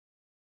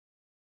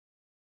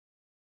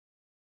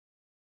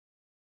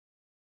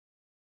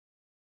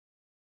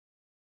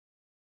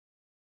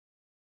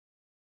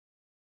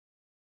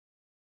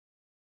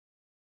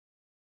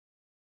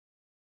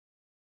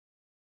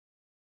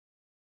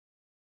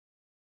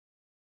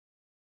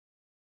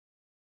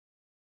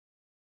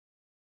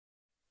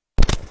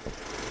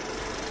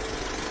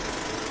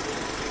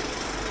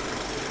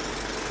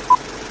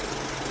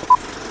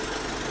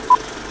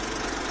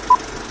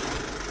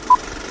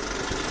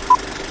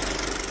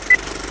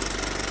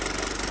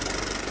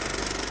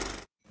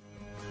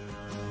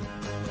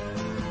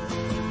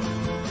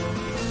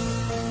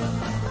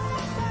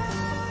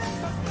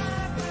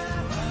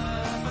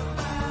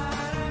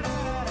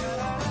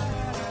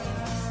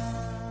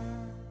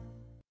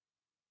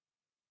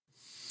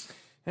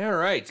All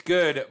right.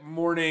 Good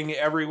morning,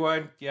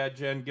 everyone. Yeah,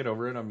 Jen, get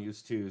over it. I'm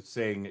used to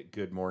saying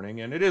good morning.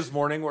 And it is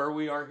morning where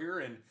we are here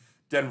in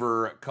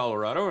Denver,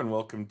 Colorado. And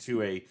welcome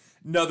to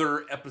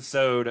another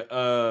episode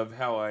of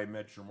How I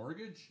Met Your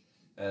Mortgage.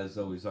 As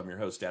always, I'm your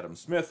host, Adam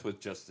Smith, with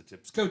Just the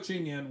Tips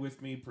Coaching. And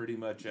with me, pretty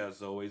much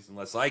as always,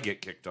 unless I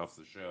get kicked off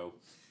the show,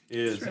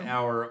 is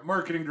our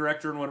marketing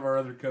director and one of our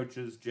other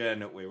coaches, Jen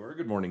Waywer.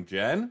 Good morning,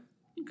 Jen.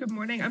 Good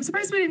morning. I'm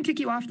surprised we didn't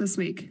kick you off this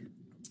week.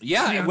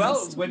 Yeah, well,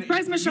 when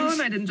surprised Michelle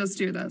and I didn't just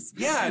do this.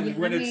 Yeah, and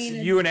when it's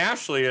you and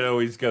Ashley, it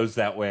always goes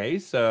that way.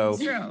 So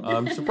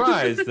I'm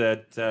surprised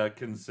that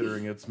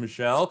considering it's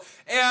Michelle.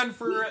 And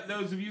for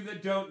those of you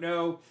that don't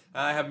know,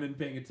 I haven't been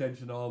paying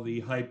attention to all the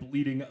hype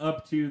leading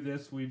up to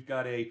this. We've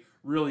got a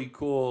really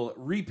cool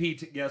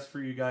repeat guest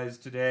for you guys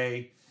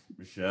today,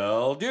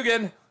 Michelle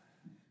Dugan.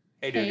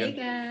 Hey, Dugan. Hey,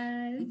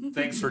 guys.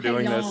 Thanks for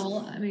doing this.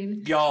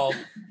 Y'all.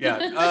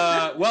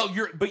 Yeah.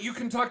 But you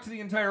can talk to the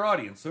entire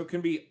audience, so it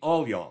can be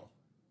all y'all.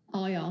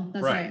 All y'all.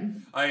 That's right.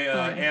 I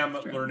am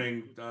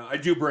learning. I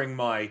do bring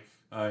my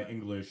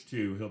English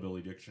to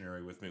Hillbilly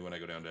Dictionary with me when I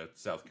go down to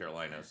South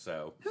Carolina.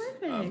 So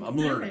I'm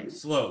learning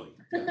slowly.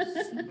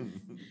 Yes.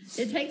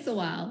 It takes a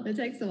while.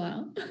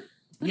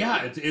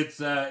 Yeah, it's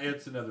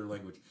another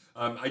language.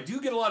 I do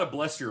get a lot of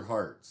bless your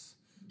hearts,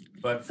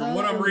 but from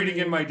what I'm reading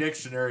in my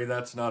dictionary,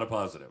 that's not a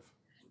positive.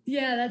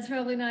 Yeah, that's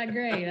probably not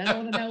great. I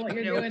don't want to know what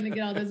you're doing to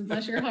get all those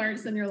bless your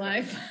hearts in your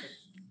life.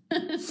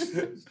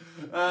 Good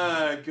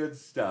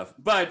stuff.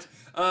 But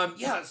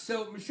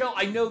so Michelle,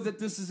 I know that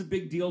this is a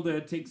big deal to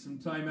take some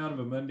time out of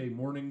a Monday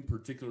morning,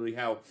 particularly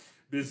how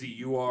busy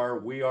you are.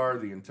 We are.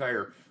 The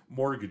entire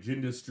mortgage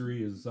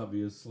industry is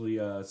obviously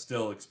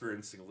still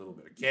experiencing a little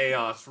bit of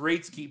chaos.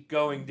 Rates keep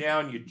going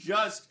down. You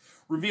just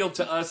revealed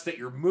to us that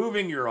you're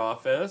moving your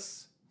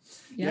office.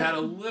 Yep. You had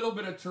a little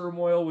bit of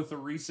turmoil with a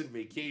recent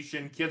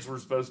vacation. Kids were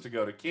supposed to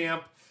go to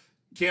camp.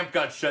 Camp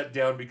got shut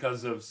down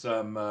because of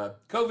some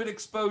COVID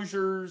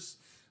exposures.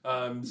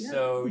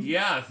 So,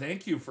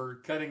 thank you for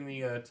cutting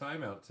the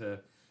time out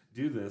to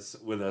do this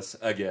with us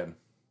again.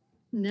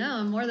 No,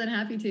 I'm more than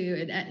happy to.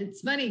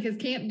 It's funny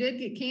because camp did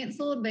get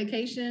canceled.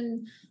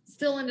 Vacation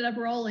still ended up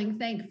rolling,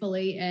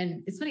 thankfully.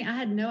 And it's funny, I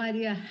had no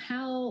idea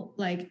how,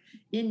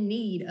 in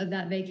need of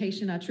that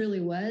vacation I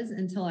truly was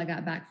until I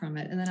got back from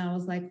it. And then I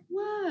was like,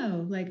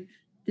 whoa,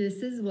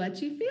 this is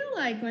what you feel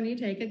like when you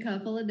take a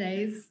couple of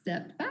days,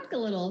 stepped back a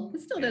little. I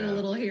still did a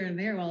little here and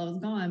there while I was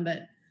gone,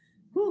 but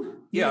of course.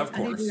 I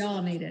think we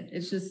all need it.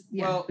 It's just, we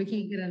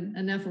can't get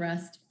enough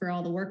rest for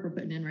all the work we're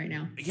putting in right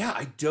now. Yeah,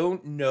 I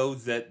don't know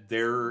that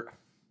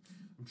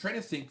I'm trying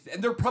to think,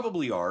 and there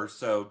probably are,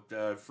 so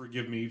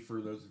forgive me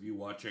for those of you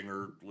watching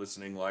or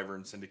listening live or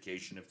in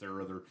syndication if there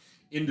are other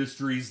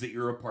industries that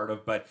you're a part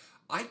of, but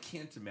I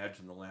can't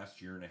imagine the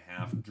last year and a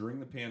half during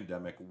the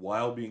pandemic,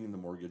 while being in the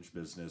mortgage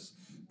business,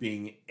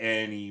 being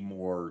any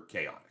more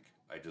chaotic.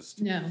 I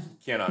just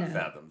cannot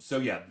fathom. So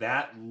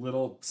that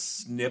little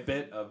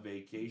snippet of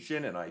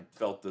vacation, and I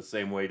felt the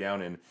same way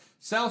down in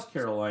South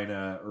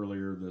Carolina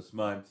earlier this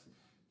month.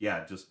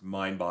 Yeah, just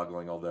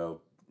mind-boggling, although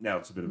now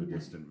it's a bit of a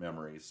distant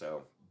memory,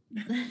 so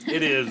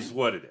it is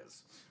what it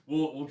is.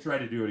 We'll try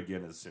to do it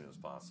again as soon as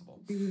possible.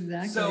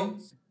 Exactly. So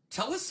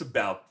tell us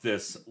about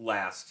this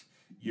last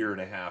year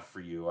and a half for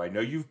you. I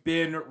know you've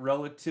been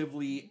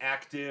relatively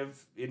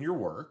active in your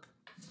work.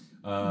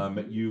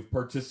 You've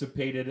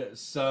participated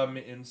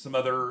in some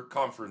other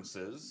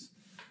conferences.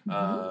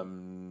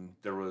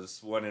 There was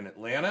one in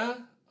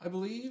Atlanta, I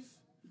believe.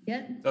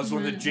 Yeah. That was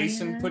one that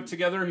Jason put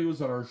together. He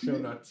was on our show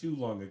not too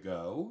long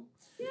ago.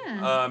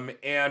 Yeah.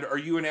 And are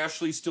you and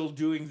Ashley still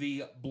doing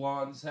the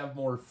Blondes Have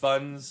More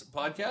Funds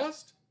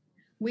podcast?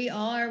 We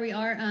are.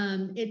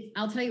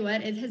 I'll tell you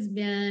what, it has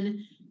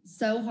been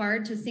so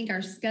hard to sync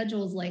our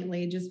schedules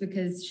lately just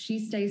because she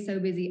stays so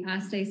busy. I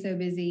stay so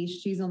busy.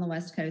 She's on the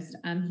West Coast.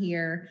 I'm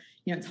here.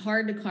 It's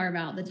hard to carve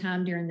out the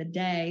time during the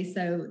day.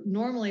 So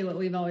normally what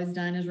we've always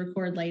done is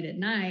record late at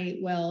night.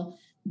 Well,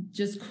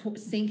 just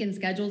syncing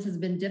schedules has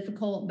been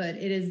difficult, but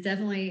it is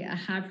definitely a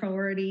high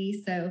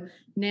priority. So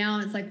now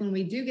it's like when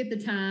we do get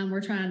the time,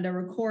 we're trying to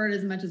record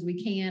as much as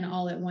we can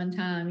all at one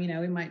time. We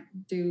might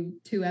do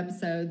 2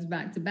 episodes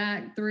back to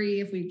back, 3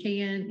 if we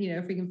can,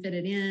 if we can fit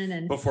it in.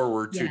 And before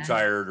we're too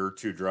tired or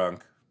too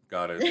drunk.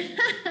 Got it.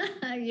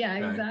 Yeah,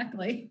 okay.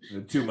 Exactly.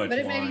 Too much But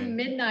it wine. may be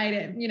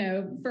midnight,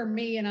 for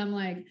me, and I'm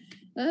like,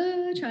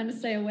 trying to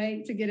stay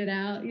awake to get it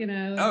out,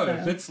 Oh, so,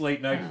 if it's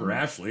late night for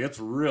Ashley, it's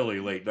really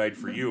late night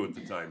for you at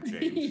the time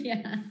change.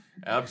 Yeah.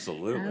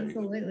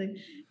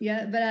 Absolutely.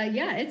 Yeah. But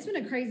it's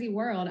been a crazy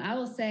world, I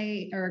will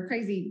say, or a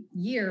crazy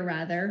year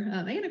rather,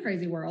 and a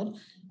crazy world.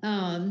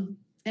 But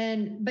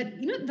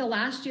the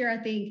last year, I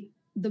think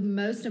the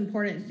most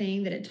important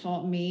thing that it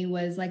taught me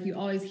was you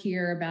always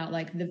hear about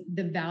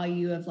the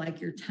value of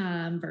your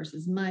time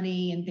versus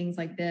money and things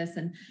like this.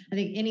 And I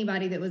think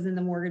anybody that was in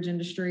the mortgage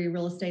industry,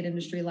 real estate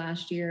industry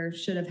last year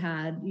should have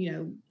had,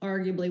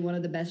 arguably one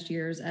of the best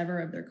years ever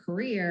of their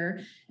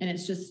career. And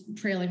it's just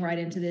trailing right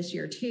into this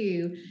year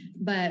too.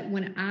 But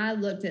when I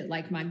looked at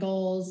my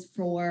goals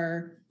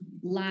for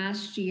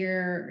last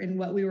year and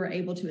what we were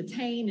able to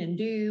attain and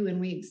do.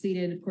 And we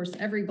exceeded, of course,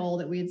 every goal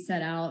that we had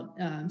set out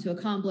to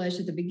accomplish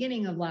at the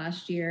beginning of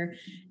last year.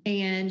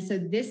 And so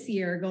this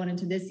year, going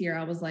into this year,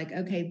 I was like,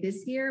 okay,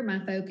 this year, my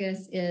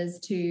focus is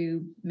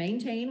to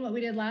maintain what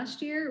we did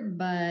last year,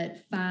 but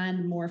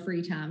find more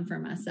free time for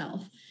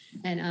myself.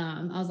 And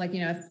I was like,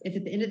 if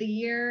at the end of the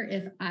year,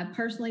 if I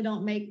personally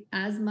don't make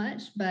as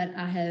much, but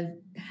I have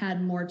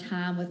had more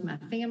time with my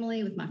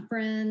family, with my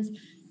friends,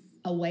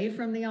 away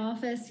from the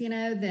office,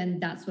 then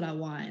that's what I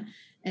want.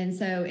 And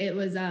so it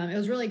was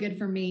really good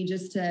for me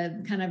just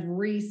to kind of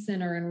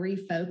recenter and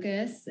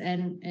refocus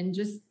and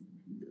just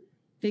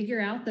figure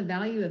out the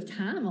value of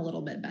time a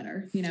little bit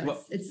better.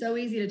 It's so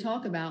easy to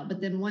talk about, but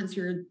then once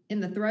you're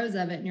in the throes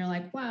of it and you're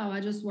like, wow, I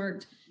just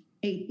worked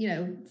 5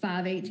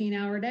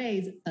 18-hour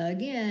days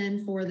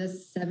again for the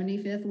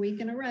 75th week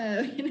in a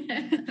row,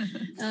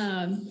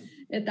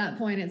 at that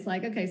point, it's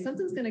like, okay,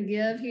 something's going to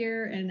give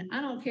here. And I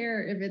don't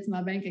care if it's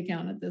my bank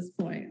account at this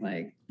point.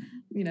 Like,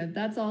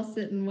 that's all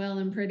sitting well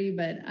and pretty,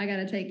 but I got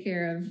to take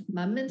care of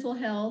my mental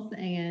health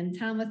and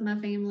time with my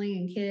family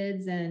and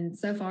kids. And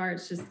so far,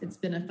 it's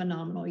been a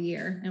phenomenal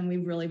year. And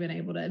we've really been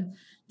able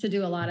to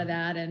do a lot of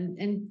that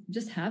and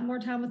just have more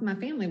time with my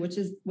family, which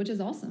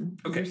is awesome.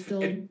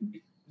 Okay.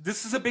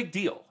 This is a big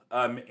deal.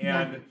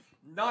 And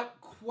not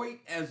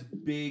quite as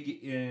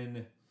big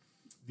in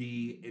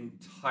the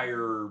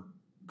entire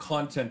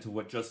content of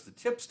what Just the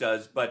Tips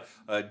does, but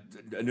an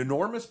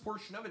enormous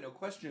portion of it, no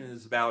question,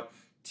 is about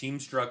team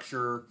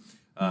structure,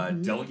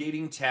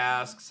 delegating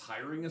tasks,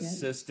 hiring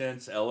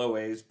assistants,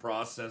 LOAs,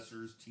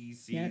 processors,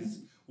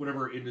 TCs,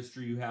 whatever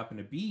industry you happen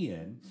to be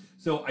in.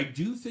 So I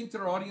do think that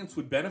our audience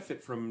would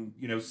benefit from,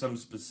 some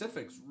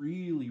specifics,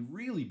 really,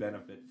 really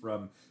benefit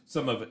from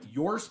some of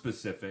your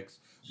specifics.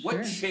 Sure.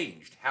 What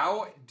changed?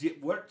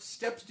 What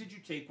steps did you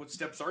take? What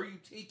steps are you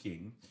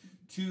taking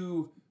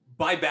to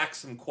buy back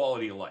some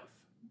quality of life?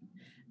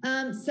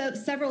 So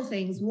several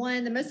things.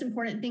 One, the most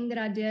important thing that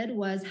I did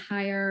was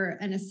hire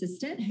an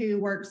assistant who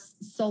works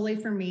solely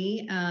for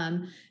me.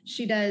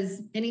 She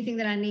does anything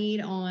that I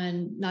need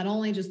on not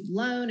only just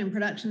loan and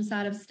production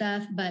side of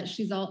stuff, but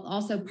she's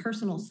also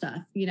personal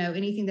stuff.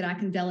 Anything that I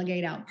can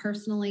delegate out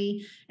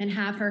personally and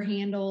have her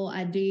handle,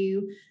 I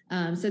do.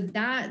 So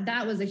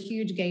that was a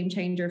huge game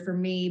changer for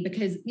me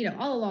because,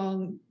 all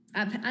along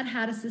I'd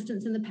had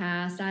assistants in the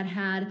past. I'd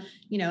had,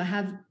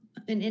 have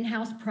an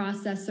in-house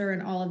processor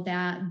and all of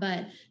that,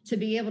 but to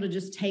be able to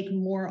just take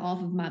more off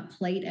of my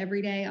plate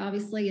every day,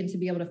 obviously, and to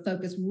be able to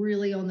focus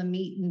really on the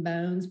meat and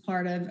bones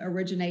part of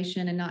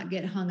origination and not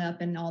get hung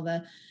up in all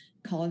the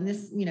calling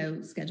this,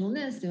 scheduling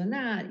this, doing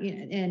that,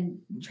 and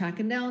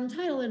tracking down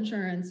title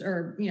insurance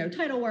or,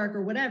 title work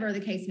or whatever the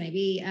case may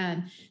be.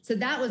 So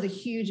that was a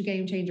huge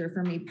game changer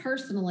for me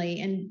personally.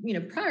 And,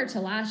 prior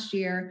to last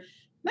year,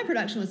 my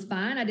production was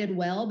fine. I did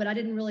well, but I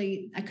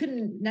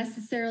couldn't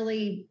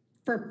necessarily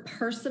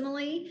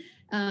personally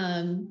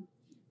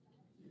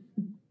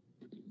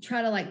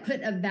try to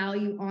put a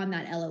value on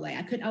that LOA.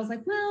 I was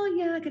like, well,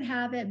 yeah, I could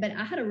have it, but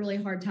I had a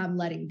really hard time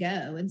letting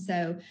go. And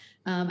so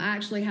I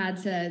actually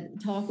had to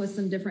talk with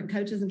some different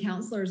coaches and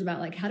counselors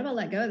about how do I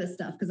let go of this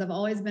stuff? Because I've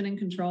always been in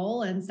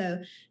control. And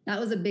so that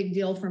was a big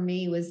deal for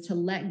me, was to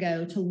let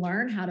go, to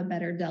learn how to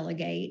better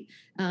delegate,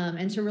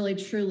 and to really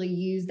truly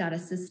use that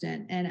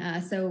assistant.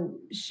 And so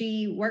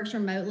she works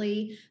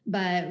remotely,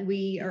 but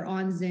we are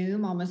on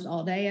Zoom almost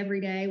all day, every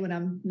day when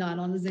I'm not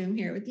on the Zoom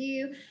here with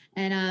you.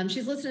 And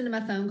she's listening to my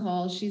phone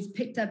calls. She's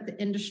picked up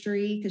the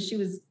industry because she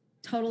was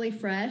totally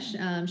fresh.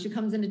 She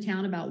comes into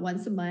town about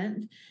once a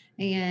month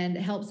and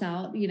helps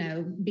out,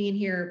 being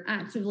here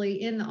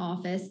actively in the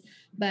office,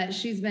 but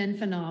she's been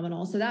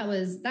phenomenal. So that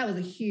was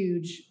a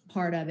huge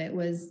part of it,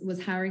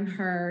 was hiring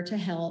her to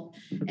help.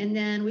 And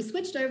then we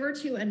switched over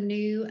to a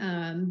new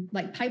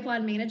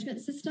pipeline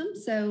management system.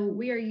 So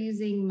we are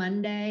using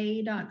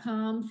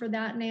Monday.com for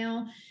that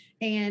now.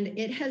 And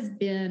it has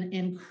been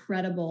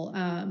incredible.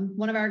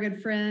 One of our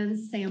good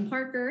friends, Sam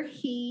Parker,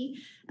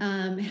 he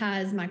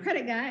has my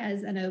credit guy,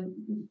 as I know,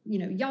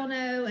 y'all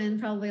know, and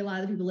probably a lot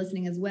of the people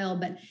listening as well.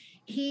 But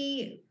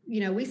he,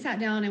 we sat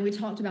down and we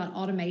talked about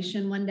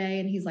automation one day,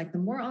 and he's like, the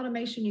more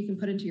automation you can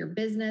put into your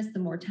business, the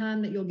more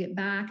time that you'll get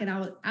back. And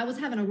I was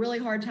having a really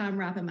hard time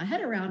wrapping my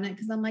head around it,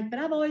 because I'm like, but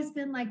I've always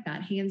been like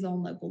that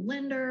hands-on local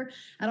lender.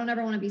 I don't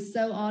ever want to be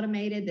so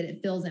automated that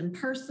it feels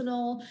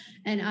impersonal.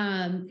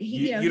 And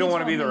you don't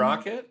want to be the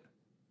Rocket?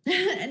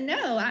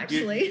 No,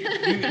 actually.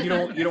 you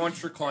don't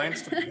want your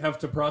clients to have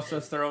to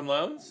process their own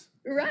loans?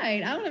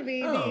 Right. I want to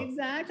be the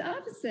exact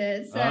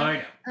opposite.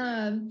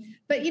 So,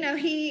 but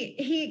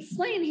he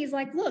explained, he's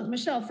like, look,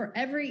 Michelle, for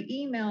every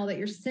email that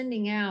you're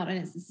sending out, and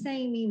it's the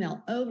same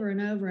email over and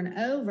over and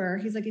over,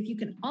 he's like, if you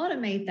can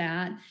automate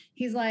that,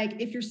 he's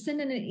like, if you're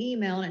sending an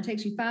email and it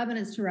takes you 5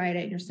 minutes to write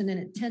it and you're sending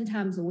it 10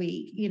 times a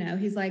week,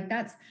 he's like,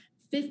 that's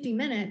 50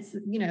 minutes,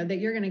 that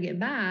you're going to get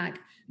back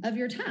of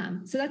your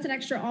time. So that's an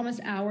extra almost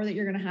hour that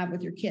you're going to have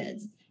with your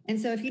kids. And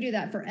so if you do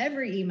that for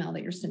every email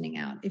that you're sending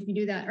out, if you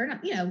do that or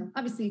not,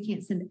 obviously you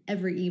can't send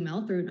every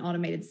email through an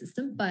automated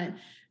system, but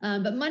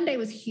Monday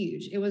was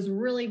huge. It was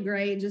really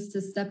great just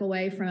to step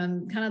away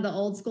from kind of the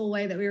old school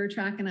way that we were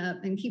tracking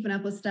up and keeping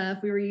up with stuff.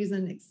 We were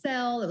using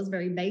Excel. It was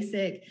very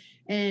basic.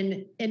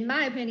 And in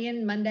my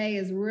opinion, Monday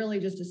is really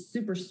just a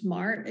super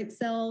smart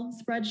Excel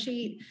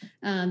spreadsheet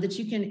that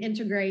you can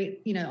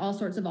integrate, all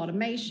sorts of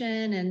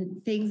automation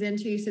and things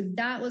into. So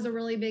that was a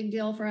really big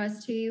deal for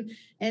us too.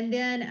 And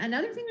then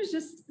another thing was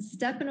just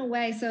stepping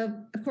away. So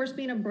of course,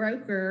 being a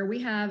broker,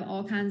 we have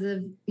all kinds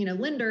of,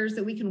 lenders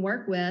that we can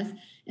work with.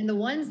 And the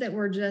ones that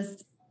were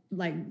just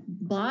like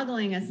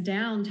boggling us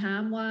down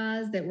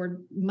time-wise, that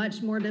were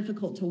much more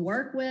difficult to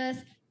work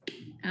with,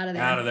 out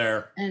of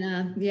there.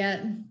 And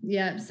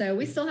yeah. So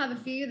we still have a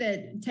few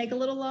that take a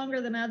little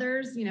longer than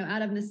others,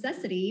 out of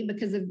necessity,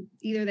 because of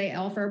either they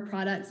offer a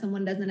product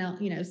someone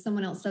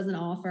else doesn't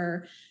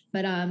offer.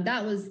 But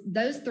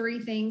those three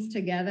things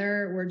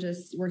together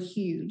were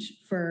huge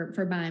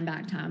for buying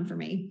back time for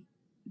me.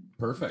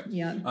 Perfect.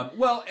 Yeah.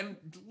 Well, and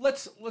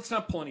let's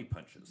not pull any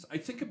punches. I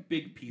think a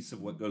big piece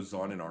of what goes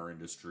on in our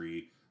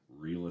industry,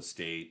 real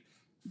estate,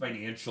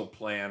 financial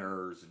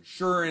planners,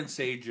 insurance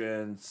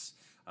agents,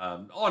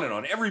 on and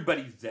on,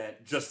 everybody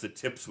that just the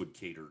tips would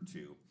cater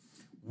to,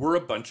 we're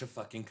a bunch of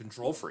fucking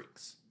control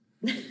freaks.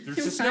 There's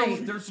just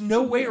there's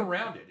no way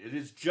around it. It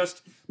is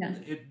just,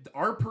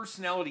 our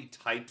personality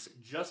types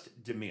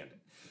just demand it.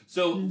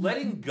 So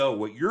letting go,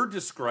 what you're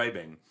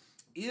describing,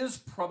 is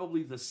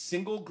probably the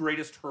single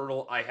greatest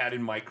hurdle I had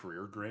in my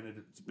career.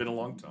 Granted, it's been a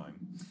long time.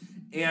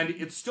 And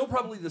it's still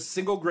probably the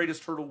single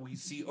greatest hurdle we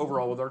see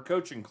overall with our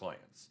coaching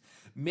clients.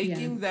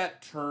 Making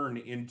that turn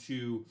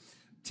into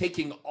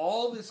taking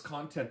all this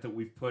content that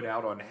we've put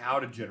out on how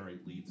to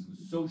generate leads and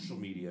social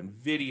media and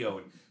video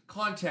and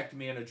contact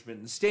management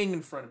and staying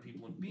in front of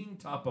people and being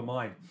top of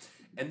mind,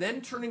 and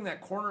then turning that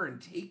corner and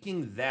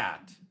taking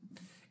that,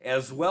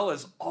 as well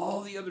as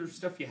all the other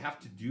stuff you have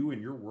to do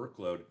in your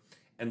workload,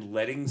 and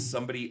letting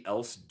somebody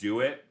else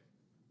do it,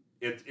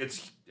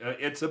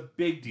 it's a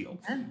big deal.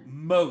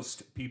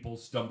 Most people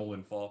stumble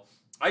and fall.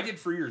 I did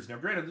for years. Now,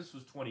 granted, this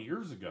was 20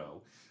 years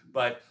ago,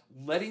 but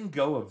letting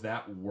go of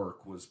that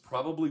work was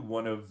probably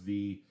one of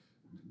the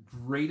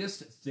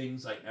greatest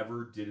things I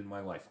ever did in my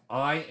life.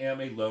 I am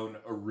a loan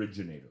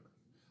originator.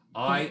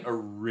 I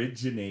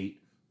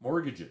originate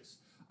mortgages.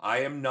 I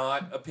am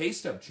not a pay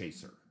stub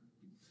chaser.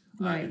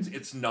 Right.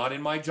 It's not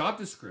in my job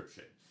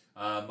description.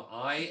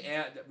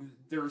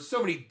 There are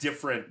so many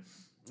different,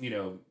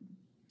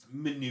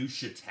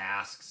 minutia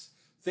tasks,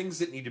 things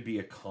that need to be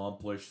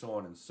accomplished, so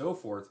on and so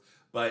forth.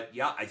 But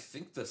yeah, I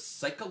think the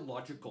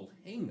psychological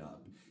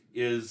hang-up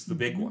is the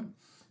big one.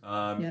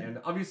 And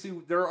obviously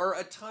there are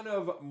a ton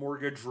of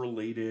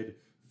mortgage-related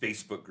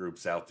Facebook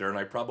groups out there, and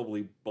I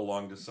probably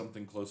belong to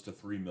something close to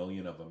 3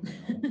 million of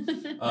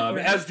them now.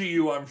 As do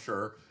you, I'm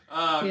sure.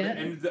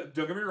 And don't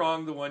get me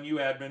wrong, the one you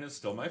admin is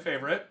still my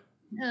favorite.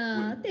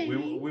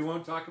 We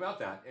won't talk about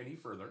that any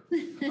further.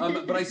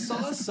 But I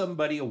saw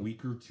somebody a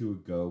week or two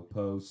ago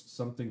post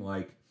something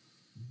like,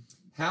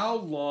 how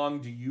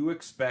long do you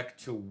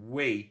expect to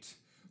wait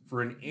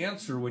for an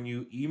answer when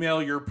you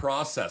email your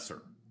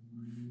processor?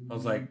 I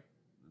was like,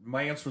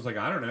 my answer was like,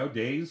 I don't know,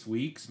 days,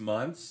 weeks,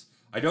 months.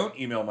 I don't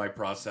email my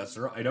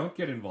processor. I don't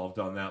get involved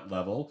on that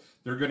level.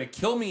 They're going to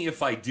kill me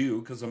if I do,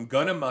 because I'm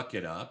going to muck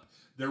it up.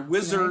 They're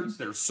wizards.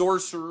 They're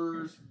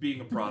sorcerers, being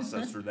a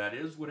processor, that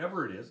is,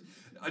 whatever it is.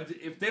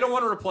 If they don't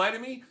want to reply to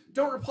me,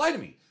 don't reply to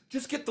me.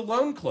 Just get the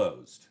loan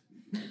closed.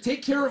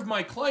 Take care of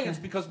my clients,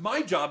 because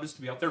my job is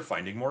to be out there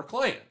finding more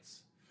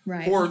clients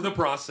for the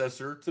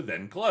processor to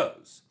then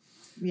close.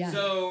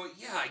 So,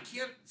 I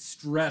can't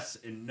stress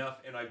enough,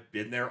 and I've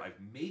been there. I've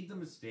made the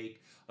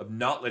mistake of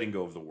not letting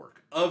go of the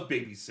work, of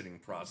babysitting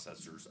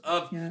processors,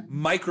 of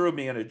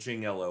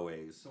micromanaging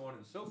LOAs, so on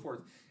and so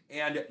forth.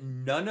 And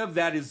none of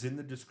that is in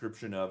the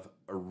description of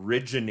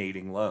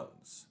originating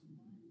loans.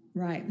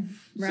 Right.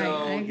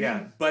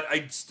 So, but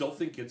I still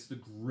think it's the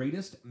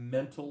greatest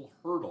mental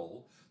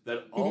hurdle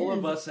that all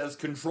of us as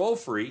control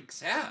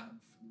freaks have.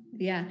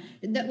 Yeah,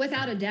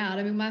 without a doubt.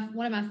 I mean,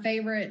 one of my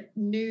favorite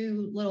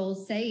new little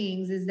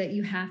sayings is that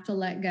you have to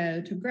let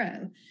go to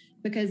grow,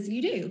 because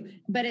you do.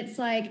 But it's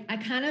like, I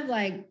kind of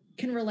like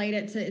can relate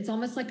it to, it's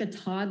almost like a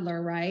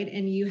toddler, right?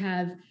 And you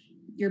have,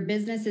 your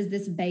business is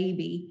this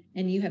baby,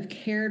 and you have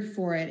cared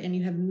for it, and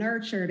you have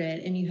nurtured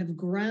it, and you have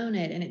grown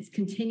it, and it's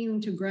continuing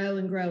to grow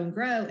and grow and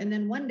grow. And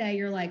then one day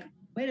you're like,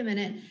 wait a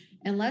minute,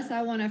 unless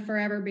I want to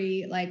forever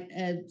be like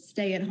a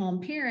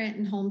stay-at-home parent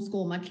and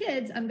homeschool my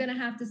kids, I'm going to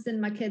have to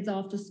send my kids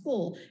off to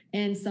school.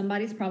 And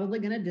somebody's probably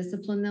going to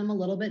discipline them a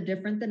little bit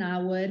different than I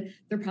would.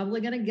 They're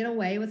probably going to get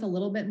away with a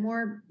little bit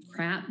more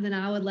crap than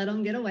I would let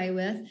them get away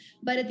with.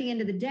 But at the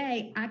end of the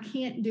day, I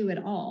can't do it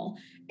all.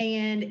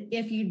 And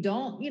if you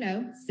don't,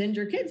 send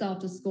your kids off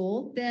to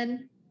school,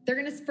 then they're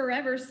going to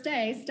forever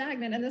stay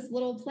stagnant in this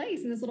little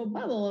place, in this little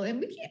bubble.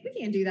 And we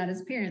can't do that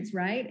as parents,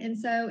 right? And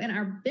so in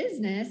our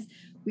business,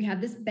 we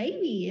have this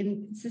baby,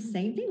 and it's the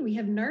same thing. We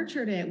have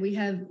nurtured it. We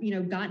have,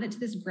 gotten it to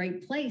this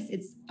great place.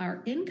 It's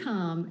our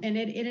income. And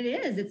it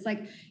is. It's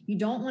like you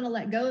don't want to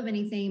let go of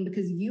anything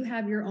because you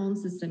have your own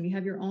system. You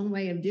have your own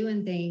way of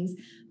doing things.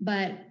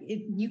 But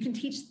you can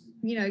teach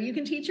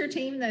your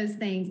team those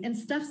things, and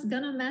stuff's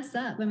gonna mess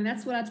up. I mean,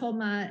 that's what I told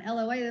my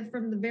LOA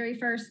from the very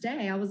first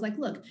day. I was like,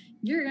 look,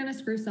 you're gonna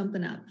screw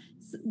something up.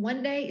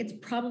 One day it's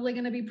probably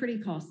going to be pretty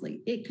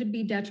costly. It could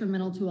be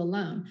detrimental to a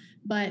loan,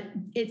 but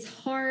it's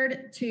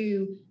hard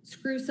to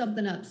screw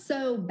something up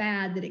so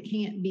bad that it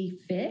can't be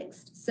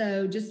fixed.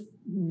 So just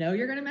know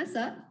you're going to mess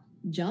up,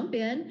 jump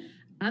in.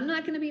 I'm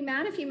not going to be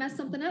mad if you mess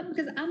something up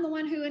because I'm the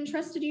one who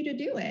entrusted you to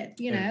do it,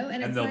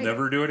 and they'll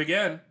never do it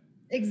again.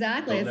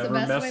 Exactly. They'll it's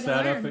never the best mess way to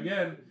that learn. up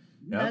again.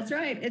 Yep. That's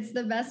right. It's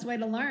the best way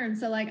to learn.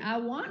 So I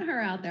want her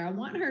out there. I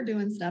want her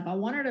doing stuff. I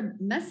want her to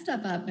mess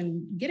stuff up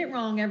and get it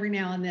wrong every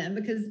now and then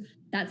because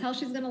that's how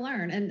she's going to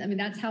learn. And I mean,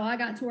 that's how I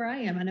got to where I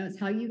am. I know it's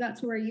how you got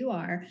to where you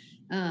are.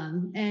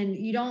 And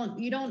you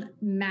don't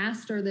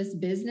master this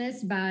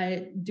business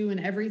by doing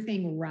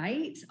everything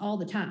right all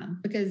the time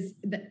because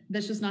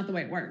that's just not the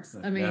way it works.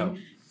 I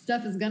mean,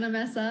 stuff is going to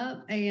mess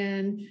up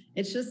and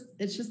it's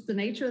just the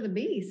nature of the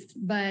beast.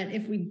 But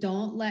if we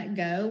don't let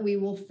go, we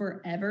will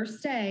forever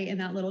stay in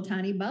that little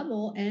tiny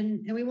bubble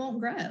and we won't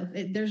grow.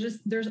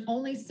 There's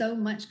only so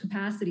much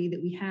capacity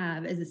that we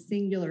have as a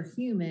singular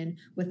human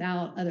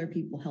without other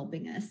people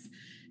helping us.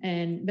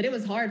 But it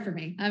was hard for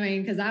me. I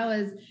mean, because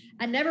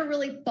I never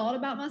really thought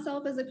about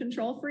myself as a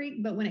control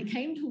freak, but when it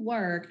came to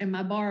work and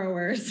my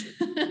borrowers,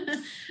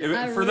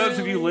 for those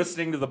of you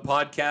listening to the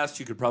podcast,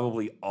 you could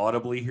probably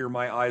audibly hear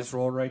my eyes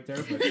roll right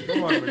there, but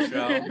come on,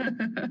 Michelle.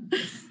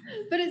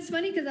 But it's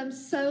funny because I'm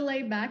so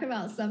laid back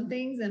about some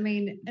things. I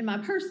mean, in my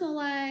personal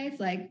life,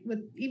 like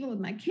even with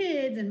my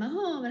kids and my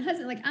home and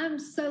husband, like I'm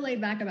so laid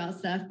back about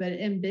stuff. But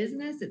in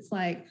business, it's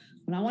like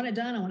when I want it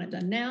done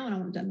now, and I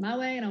want it done my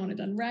way, and I want it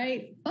done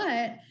right.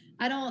 But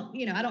I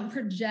don't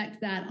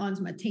project that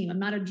onto my team. I'm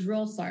not a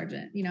drill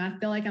sergeant. I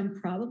feel like I'm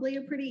probably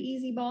a pretty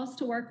easy boss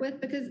to work with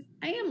because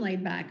I am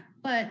laid back,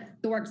 but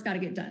the work's got to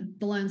get done.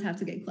 The loans have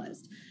to get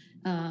closed.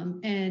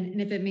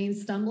 And if it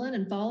means stumbling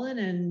and falling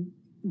and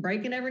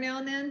breaking every now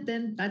and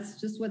then that's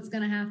just what's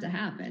going to have to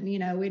happen.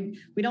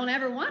 We don't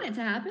ever want it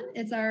to happen.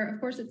 It's our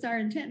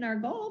intent and our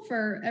goal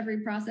for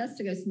every process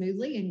to go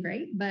smoothly and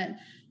great, but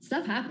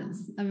stuff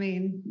happens. I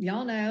mean,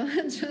 y'all know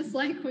just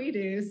like we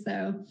do.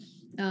 So,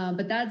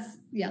 but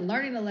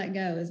learning to let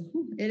go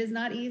it is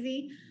not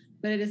easy,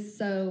 but it is.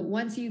 So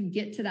once you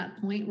get to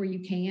that point where you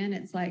can,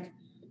 it's like,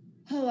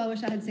 oh, I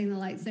wish I had seen the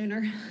light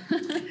sooner.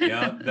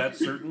 Yeah, that's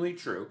certainly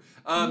true.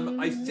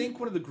 I think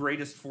one of the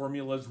greatest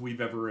formulas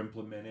we've ever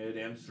implemented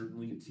and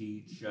certainly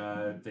teach,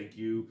 thank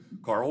you,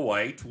 Carl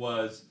White,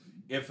 was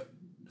if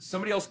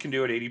somebody else can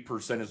do it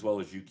 80% as well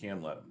as you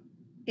can, let them.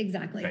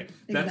 Exactly. Okay.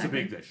 That's a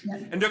big issue.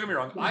 Yep. And don't get me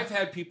wrong, I've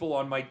had people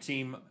on my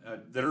team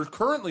that are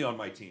currently on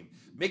my team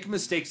make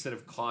mistakes that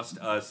have cost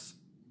us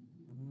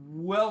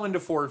well into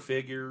 4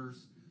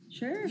 figures,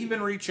 sure,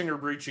 even reaching or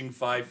breaching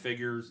 5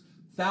 figures.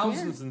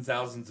 Thousands and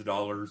thousands of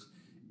dollars,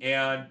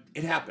 and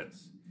it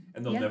happens.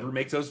 And they'll never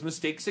make those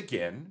mistakes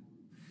again.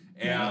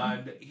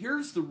 And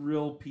here's the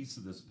real piece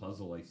of this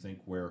puzzle, I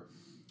think, where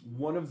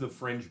one of the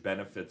fringe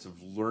benefits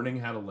of learning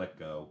how to let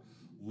go,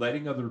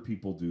 letting other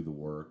people do the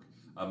work.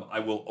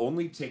 I will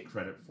only take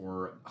credit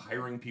for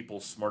hiring people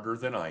smarter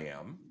than I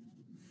am.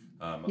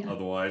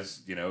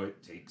 Otherwise,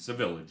 it takes a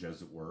village,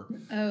 as it were.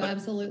 Oh, but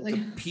absolutely.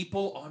 The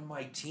people on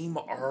my team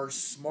are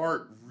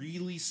smart,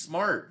 really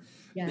smart.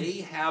 Yes. They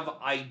have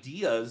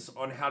ideas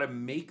on how to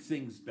make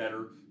things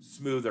better,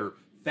 smoother,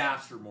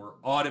 faster, more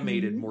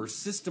automated, more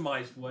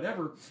systemized,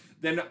 whatever,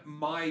 than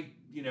my,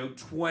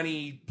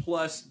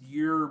 20-plus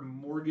year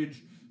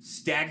mortgage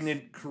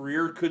stagnant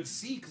career could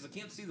see, because I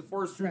can't see the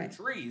forest through the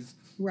trees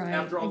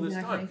after all this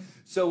time.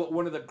 So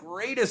one of the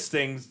greatest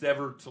things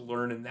ever to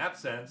learn in that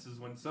sense is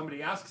when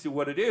somebody asks you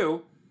what to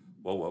do,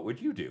 well, what would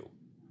you do?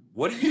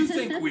 What do you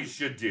think we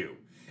should do?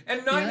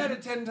 And 9 out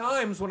of 10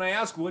 times when I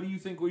ask, what do you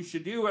think we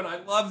should do? And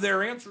I love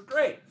their answer.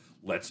 Great.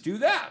 Let's do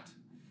that.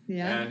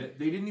 Yeah. And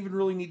they didn't even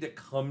really need to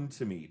come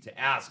to me to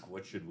ask,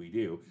 what should we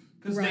do?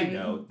 Because they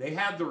know they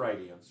had the right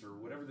answer,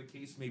 whatever the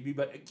case may be.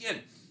 But again,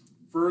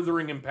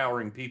 furthering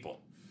empowering people.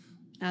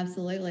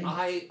 Absolutely.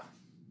 I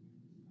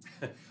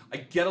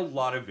get a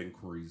lot of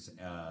inquiries,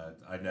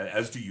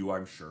 as do you,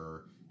 I'm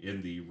sure,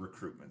 in the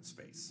recruitment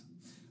space.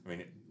 I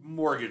mean,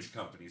 mortgage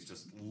companies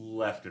just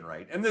left and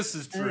right. And this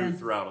is true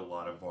throughout a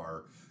lot of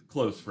our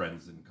close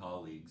friends and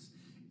colleagues.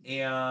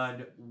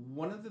 And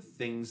one of the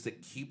things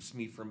that keeps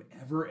me from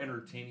ever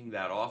entertaining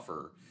that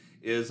offer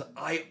is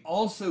I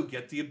also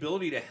get the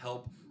ability to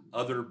help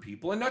other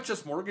people, and not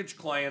just mortgage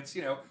clients,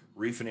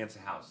 refinance a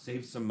house,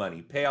 save some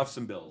money, pay off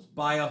some bills,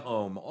 buy a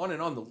home, on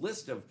and on. The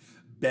list of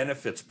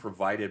benefits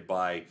provided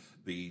by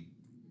the,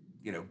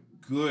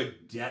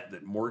 good debt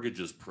that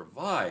mortgages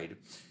provide,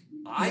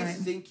 I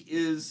think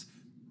is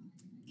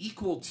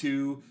equal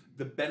to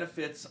the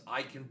benefits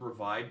I can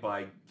provide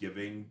by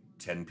giving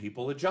 10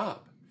 people a job.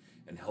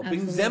 and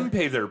helping Absolutely. them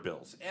pay their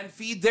bills and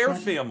feed their Yeah.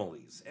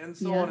 families and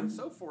so Yeah. on and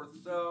so forth.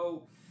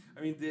 So,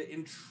 I mean, the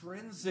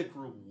intrinsic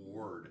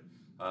reward.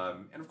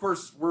 And of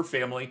course, we're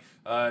family.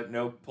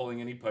 No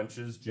pulling any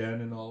punches.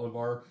 Jen and all of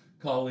our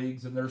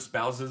colleagues and their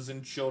spouses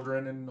and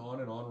children and on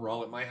and on. We're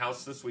all at my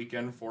house this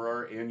weekend for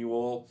our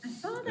annual. I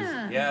saw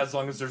that. Yeah, as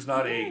long as there's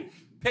not a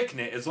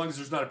picnic, as long as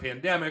there's not a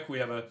pandemic, we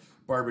have a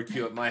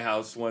barbecue at my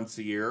house once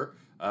a year.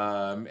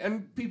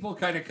 And people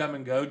kind of come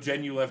and go.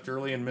 Jen, you left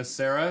early, and Miss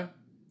Sarah.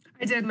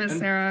 I did miss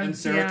Sarah. And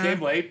Sarah Yeah.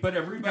 came late, but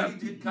everybody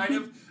did kind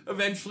of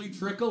eventually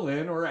trickle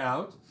in or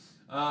out.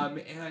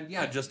 And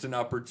yeah, just an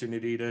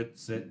opportunity to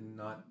sit and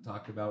not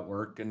talk about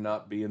work and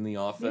not be in the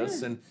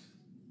office. Yeah. And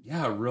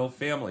yeah, real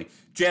family.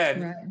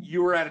 Jen, Right.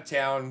 you were out of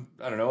town,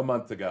 I don't know, a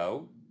month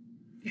ago.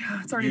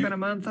 Yeah, it's already been a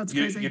month. That's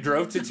crazy. You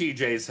drove to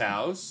TJ's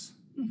house.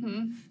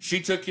 Mm-hmm. She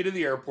took you to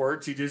the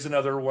airport. TJ's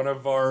another one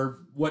of our,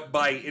 what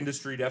by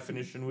industry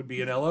definition would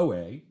be an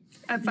LOA.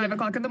 At 5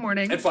 o'clock in the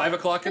morning. At 5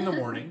 o'clock in the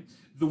morning.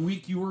 The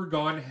week you were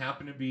gone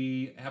happened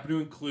to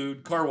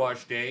include car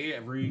wash day.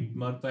 Every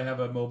month I have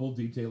a mobile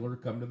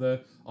detailer come to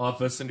the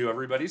office and do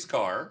everybody's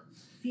car.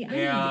 See,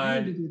 I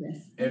need to do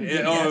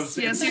this.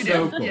 Yes, you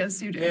so do. cool.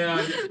 Yes, you do.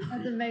 And,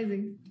 That's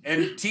amazing.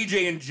 and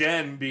TJ and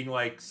Jen being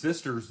like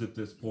sisters at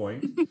this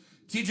point.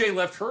 TJ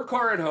left her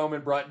car at home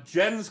and brought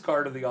Jen's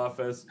car to the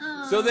office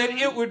so that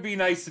it would be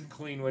nice and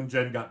clean when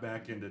Jen got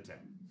back into town.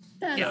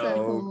 That's Yeah. so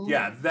cool.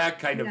 Yeah, that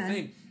kind of Yeah.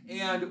 thing.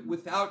 And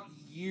without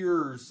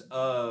years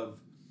of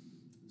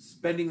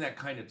spending that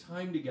kind of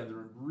time together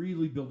and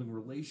really building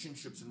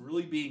relationships and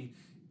really being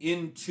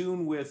in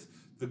tune with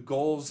the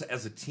goals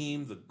as a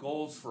team, the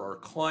goals for our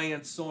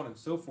clients, so on and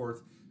so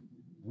forth,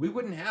 we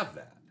wouldn't have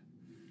that.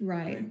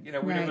 Right. I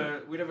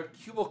mean, we'd have a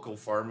cubicle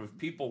farm of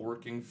people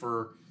working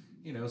for,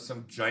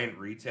 some giant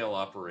retail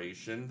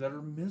operation that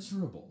are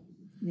miserable.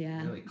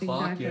 Yeah. They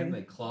clock exactly. in,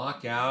 they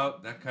clock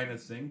out, that kind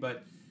of thing.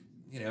 But,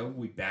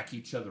 we back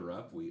each other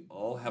up. We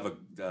all have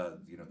the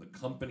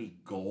company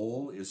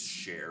goal is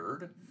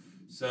shared.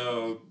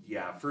 So,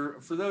 yeah, for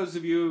those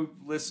of you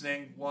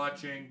listening,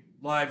 watching,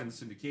 live in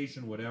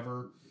syndication,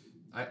 whatever,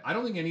 I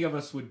don't think any of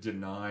us would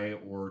deny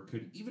or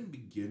could even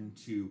begin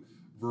to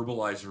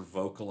verbalize or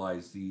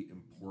vocalize the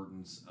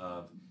importance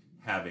of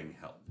having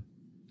help.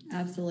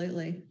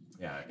 Absolutely.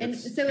 Yeah. And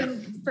so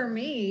for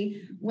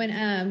me, when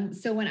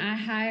I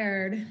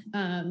hired,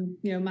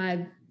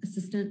 my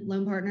assistant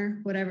loan partner,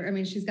 whatever, I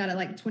mean, she's got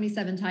like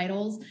 27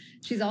 titles.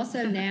 She's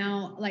also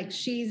now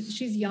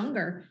she's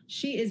younger.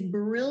 She is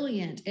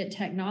brilliant at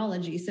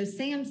technology. So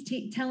Sam's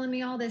telling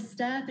me all this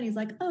stuff and he's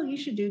like, oh, you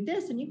should do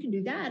this and you can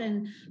do that.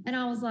 And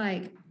I was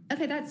like,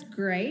 okay, that's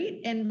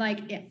great. And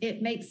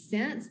it makes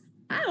sense.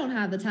 I don't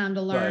have the time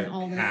to learn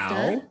all this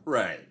stuff.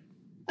 Right.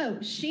 Oh,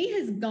 she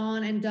has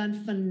gone and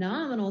done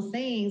phenomenal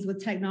things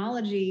with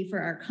technology for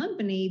our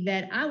company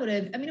that it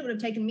would have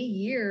taken me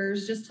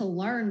years just to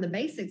learn the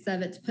basics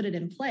of it, to put it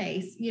in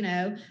place,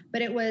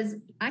 but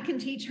I can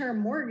teach her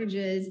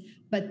mortgages,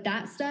 but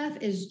that stuff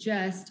is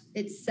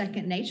it's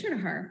second nature to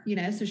her,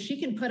 so she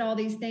can put all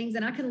these things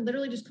and I can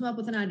literally just come up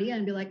with an idea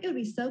and be like, it would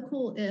be so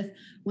cool if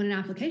when an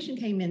application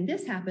came in,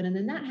 this happened and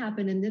then that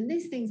happened and then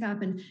these things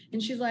happened.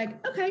 And she's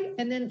like, okay.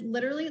 And then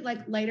literally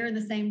later in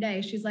the same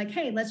day, she's like,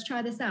 hey, let's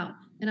try this out.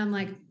 And I'm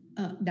like,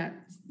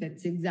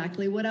 that's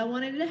exactly what I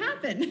wanted to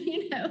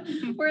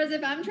happen, whereas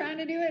if I'm trying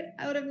to do it,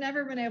 I would have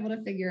never been able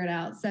to figure it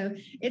out. So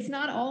it's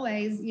not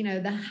always,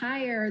 the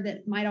hire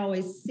that might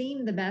always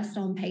seem the best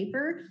on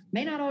paper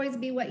may not always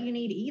be what you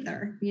need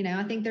either.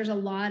 I think there's a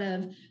lot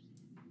of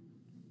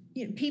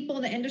people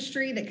in the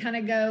industry that kind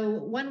of go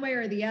one way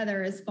or the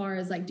other as far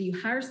as do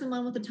you hire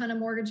someone with a ton of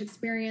mortgage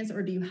experience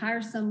or do you hire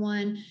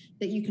someone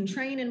that you can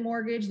train in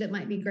mortgage that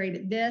might be great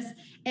at this?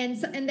 And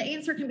the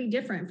answer can be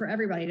different for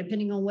everybody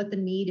depending on what the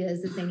need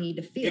is that they need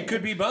to fill. It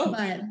could be both.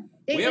 But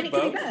it could be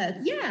both.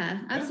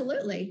 Yeah,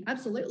 absolutely.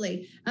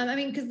 Absolutely.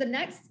 Because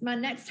my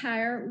next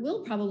hire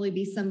will probably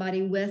be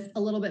somebody with a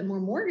little bit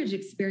more mortgage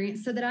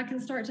experience so that I can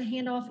start to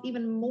hand off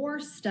even more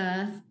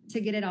stuff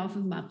to get it off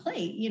of my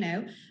plate,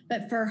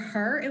 But for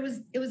her, it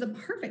was a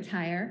perfect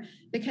hire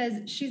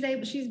because she's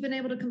been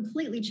able to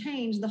completely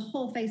change the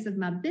whole face of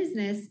my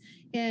business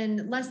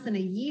in less than a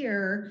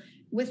year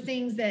with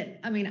things that,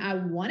 I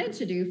wanted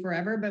to do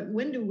forever, but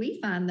when do we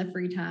find the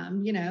free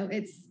time?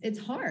 It's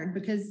hard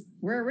because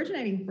we're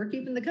originating, we're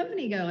keeping the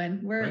company going.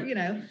 We're,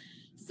 right.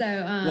 So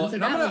I'm going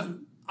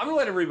to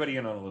let everybody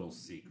in on a little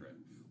secret.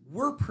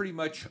 We're pretty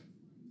much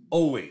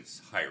always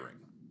hiring.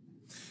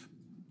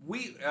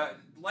 We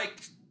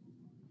like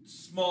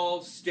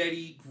small,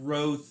 steady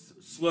growth,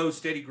 slow,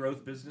 steady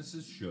growth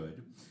businesses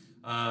should.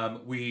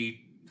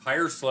 We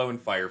hire slow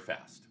and fire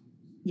fast.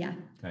 Yeah.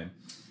 Okay.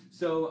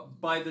 So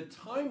by the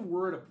time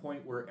we're at a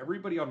point where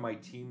everybody on my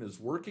team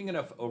is working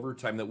enough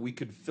overtime that we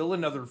could fill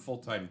another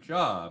full-time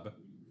job,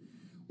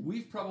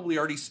 we've probably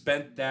already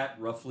spent that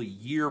roughly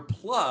year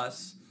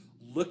plus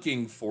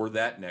looking for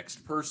that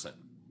next person.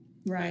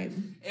 Right.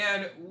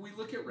 And we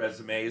look at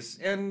resumes,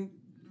 and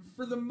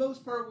for the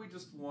most part, we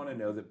just want to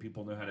know that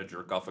people know how to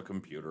jerk off a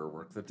computer or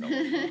work the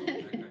telephone,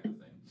 that kind of thing.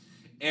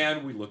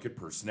 and we look at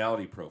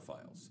personality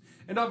profiles.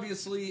 And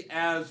obviously,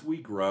 as we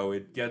grow,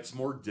 it gets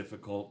more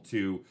difficult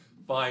to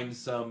find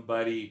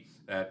somebody.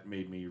 That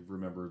made me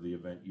remember the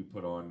event you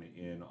put on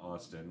in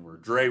Austin, where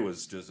Dre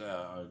was just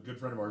a good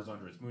friend of ours,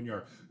 Andres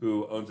Munyar,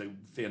 who owns a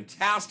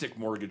fantastic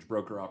mortgage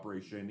broker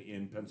operation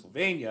in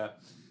Pennsylvania.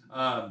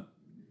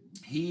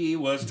 He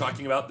was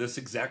talking about this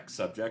exact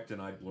subject,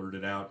 and I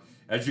blurted out,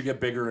 as you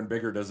get bigger and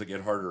bigger, does it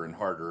get harder and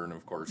harder? And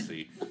of course,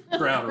 the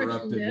crowd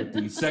erupted with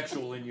the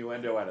sexual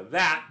innuendo out of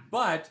that.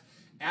 But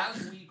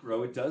as we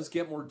grow, it does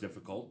get more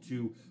difficult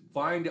to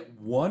find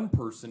one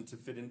person to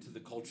fit into the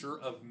culture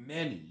of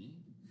many.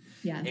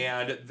 Yeah.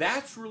 And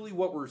that's really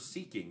what we're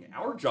seeking.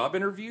 Our job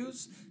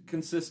interviews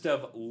consist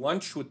of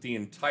lunch with the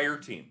entire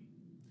team.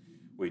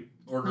 We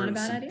order in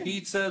some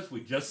pizzas.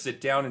 We just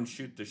sit down and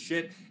shoot the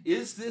shit.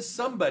 Is this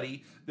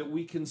somebody that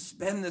we can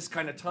spend this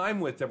kind of time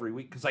with every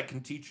week? Because I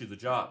can teach you the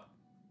job.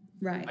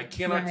 Right. I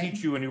cannot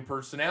teach you a new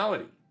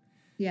personality.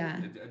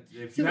 Yeah.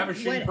 If you have a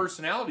shitty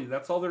personality,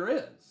 that's all there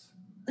is.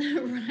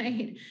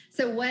 Right.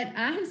 So what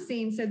I have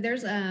seen, so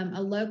there's a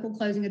local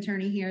closing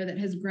attorney here that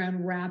has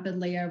grown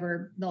rapidly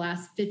over the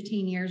last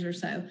 15 years or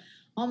so.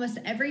 Almost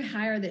every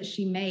hire that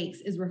she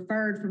makes is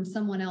referred from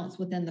someone else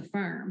within the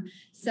firm.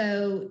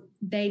 So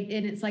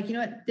and it's like, you know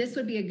what, this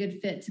would be a good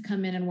fit to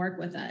come in and work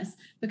with us,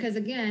 because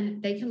again,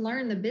 they can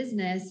learn the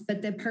business,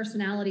 but the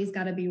personality's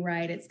got to be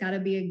right. It's got to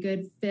be a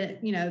good fit.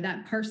 You know,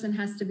 that person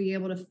has to be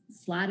able to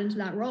slide into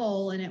that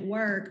role and it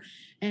work.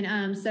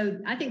 And so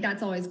I think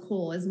that's always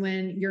cool, is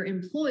when your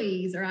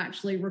employees are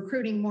actually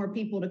recruiting more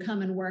people to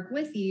come and work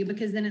with you,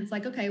 because then it's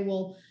like, okay,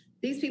 well,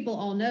 these people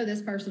all know this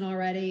person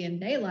already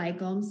and they like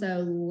them.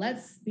 So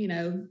let's,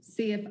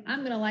 see if I'm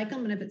going to like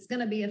them and if it's going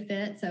to be a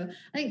fit. So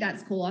I think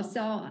that's cool. I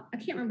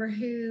can't remember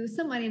who,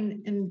 somebody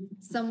in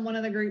one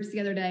of the groups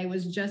the other day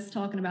was just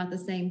talking about the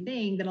same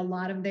thing, that a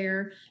lot of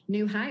their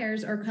new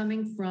hires are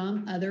coming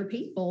from other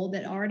people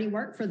that already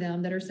work for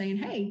them that are saying,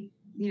 hey,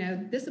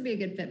 this would be a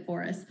good fit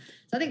for us.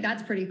 So I think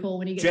that's pretty cool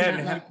when you get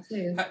to that level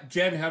too.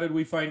 Jen, how did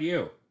we find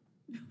you?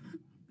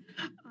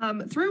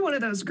 Through one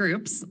of those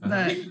groups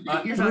that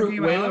you're talking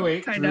about.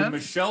 Wait. Through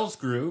Michelle's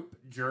group,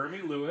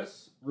 Jeremy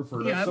Lewis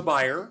referred us a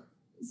buyer.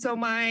 So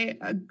my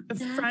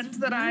friend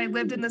that I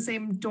lived in the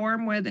same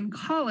dorm with in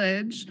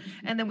college,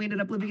 and then we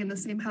ended up living in the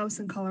same house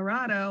in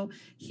Colorado,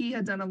 he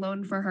had done a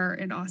loan for her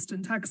in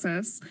Austin,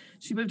 Texas.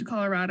 She moved to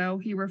Colorado.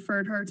 He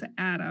referred her to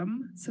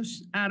Adam. So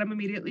Adam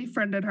immediately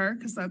friended her,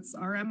 because that's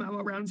our MO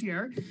around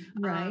here.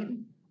 Right.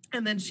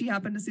 And then she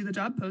happened to see the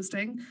job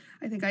posting.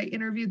 I think I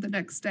interviewed the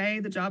next day,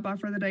 the job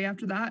offer the day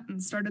after that,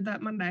 and started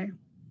that Monday.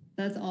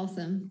 That's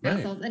awesome.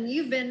 That's awesome. And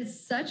you've been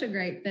such a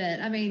great fit.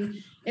 I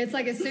mean, it's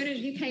like as soon as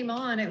you came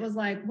on, it was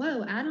like,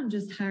 whoa, Adam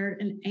just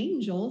hired an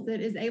angel that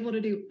is able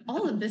to do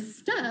all of this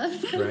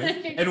stuff.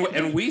 Right.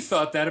 and we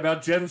thought that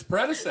about Jen's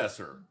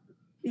predecessor.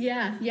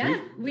 Yeah,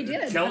 we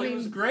did. Kelly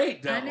was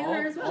great. I knew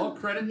her as well. All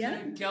credit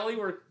to Kelly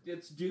where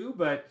it's due,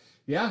 but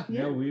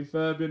we've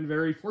been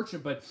very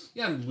fortunate. But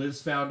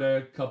Liz found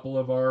a couple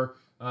of our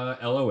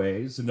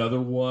LOAs. Another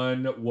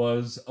one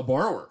was a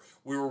borrower.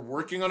 We were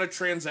working on a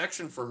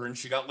transaction for her, and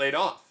she got laid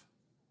off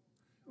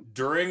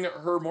during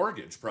her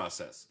mortgage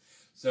process.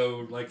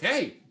 So,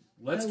 hey,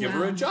 let's give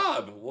her a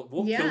job.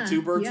 We'll kill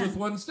two birds with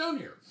one stone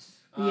here.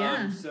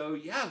 So,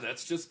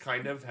 that's just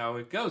kind of how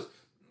it goes.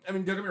 I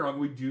mean, don't get me wrong,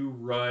 we do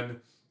run,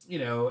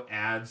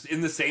 ads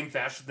in the same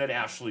fashion that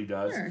Ashley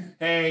does. Sure.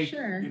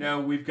 Hey,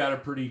 we've got a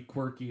pretty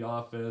quirky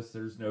office.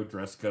 There's no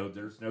dress code.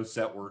 There's no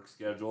set work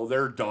schedule.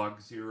 There are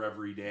dogs here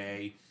every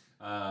day.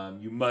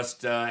 You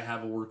must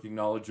have a working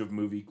knowledge of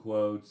movie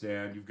quotes,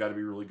 and you've got to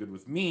be really good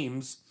with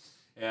memes.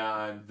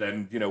 And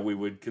then, we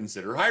would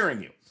consider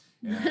hiring you.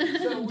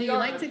 So do you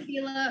like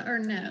tequila or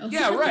no?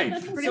 Yeah, right.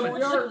 So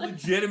we are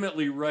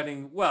legitimately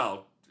running,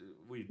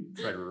 we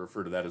try to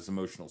refer to that as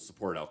emotional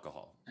support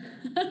alcohol.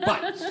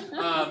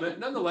 But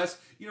nonetheless,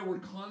 we're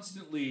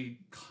constantly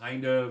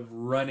kind of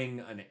running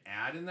an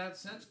ad in that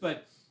sense.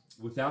 But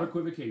without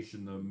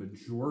equivocation, the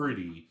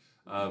majority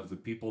of the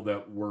people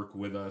that work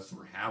with us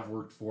or have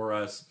worked for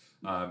us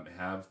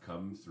have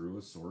come through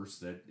a source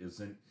that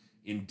isn't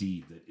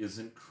Indeed, that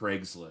isn't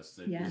Craigslist,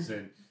 that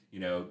isn't,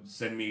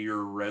 send me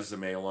your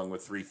resume along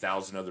with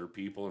 3,000 other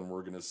people and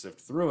we're going to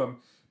sift through them,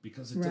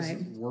 because it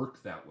doesn't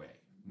work that way.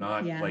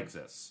 Not like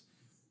this.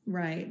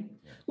 Right.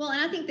 Yeah. Well,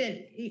 and I think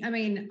that,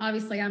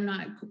 obviously I'm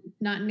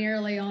not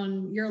nearly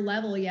on your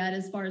level yet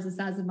as far as the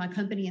size of my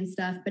company and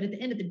stuff. But at the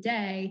end of the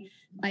day,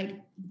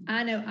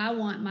 I know I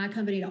want my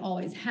company to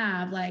always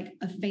have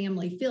a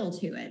family feel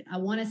to it. I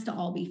want us to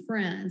all be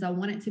friends. I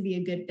want it to be a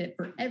good fit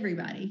for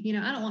everybody.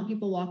 I don't want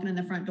people walking in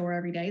the front door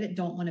every day that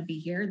don't want to be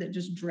here, that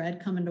just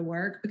dread coming to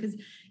work. Because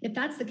if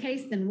that's the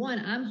case, then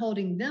one, I'm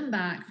holding them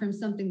back from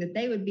something that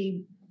they would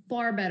be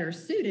far better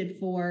suited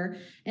for.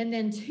 And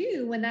then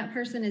two, when that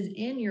person is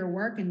in your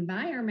work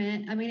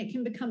environment, it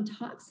can become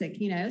toxic,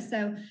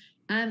 so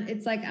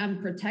it's like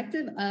I'm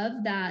protective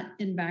of that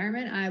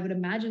environment. I would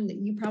imagine that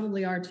you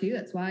probably are too.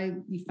 That's why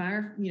you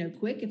fire,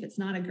 quick if it's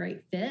not a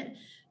great fit.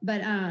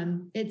 But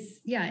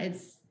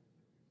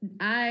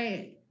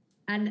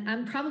and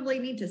I'm probably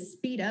need to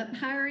speed up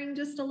hiring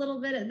just a little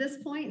bit at this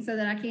point so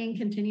that I can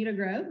continue to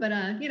grow.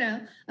 But you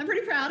know, I'm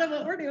pretty proud of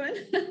what we're doing.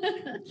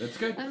 That's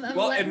good. I'm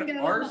well, letting and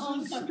go ours at my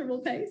own is comfortable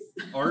pace.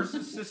 ours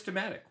is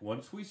systematic.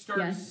 Once we start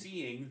Yes.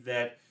 seeing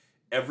that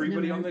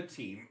everybody on the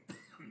team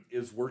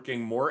is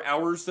working more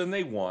hours than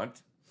they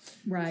want,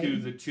 Right. to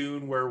the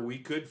tune where we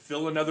could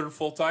fill another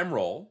full-time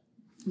role,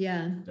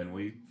 Yeah. then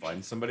we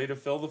find somebody to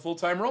fill the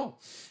full-time role.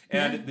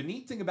 And Yeah. the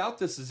neat thing about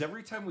this is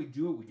every time we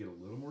do it, we get a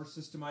little more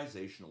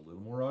systemization, a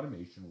little more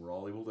automation. We're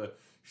all able to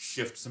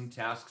shift some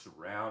tasks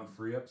around,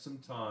 free up some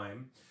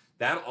time.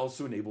 That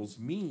also enables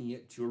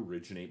me to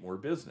originate more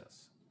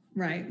business.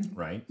 Right.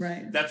 Right?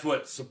 Right. That's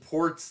what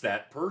supports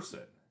that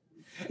person.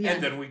 Yeah.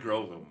 And then we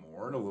grow a little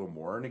more and a little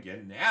more. And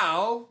again,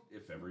 now,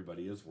 if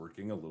everybody is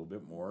working a little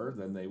bit more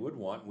than they would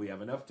want, we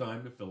have enough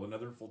time to fill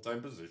another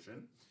full-time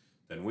position,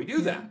 then we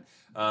do that.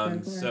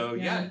 So,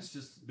 yeah, it's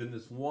just been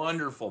this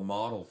wonderful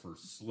model for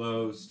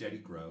slow, steady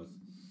growth.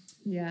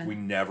 Yeah. We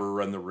never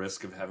run the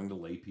risk of having to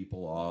lay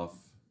people off.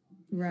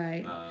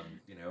 Right.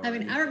 You know, I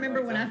mean, I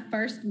remember when I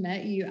first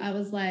met you, I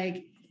was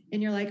like, and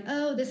you're like,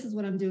 oh, this is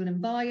what I'm doing in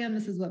volume.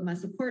 This is what my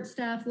support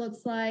staff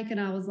looks like. And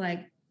I was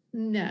like,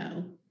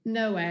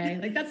 no way.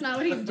 Like, that's not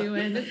what he's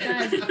doing. This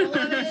guy's full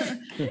of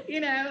it, you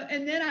know?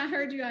 And then I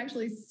heard you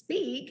actually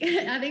speak.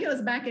 I think it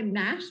was back in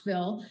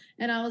Nashville.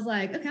 And I was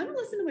like, okay, I'm gonna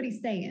listen to what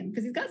he's saying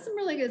because he's got some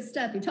really good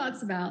stuff he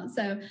talks about.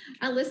 So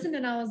I listened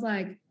and I was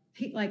like,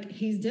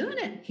 he's doing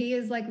it. He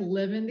is like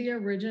living the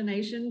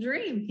origination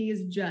dream. He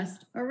is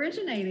just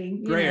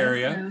originating. Gray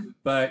area, so.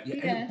 but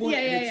Yeah.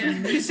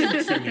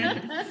 amazing to me.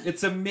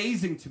 It's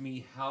amazing to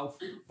me how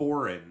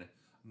foreign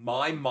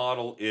my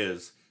model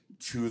is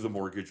to the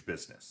mortgage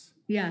business.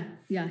 Yeah.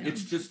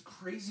 It's just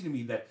crazy to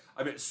me that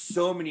I met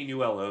so many new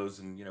LOs,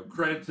 and you know,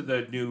 credit to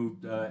the new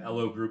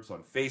LO groups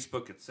on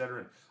Facebook,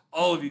 etc. And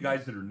all of you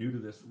guys that are new to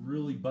this,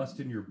 really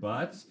busting your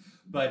butts,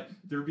 but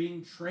they're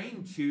being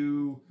trained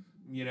to,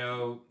 you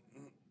know,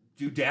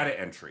 do data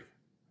entry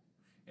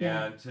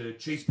and to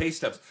chase pay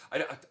stubs.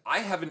 I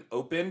haven't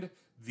opened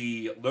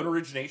the loan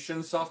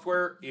origination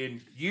software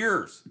in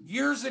years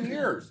and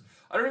years.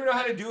 I don't even know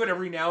how to do it.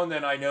 Every now and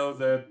then I know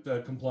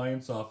the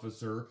compliance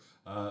officer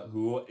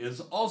who is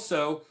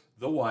also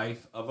the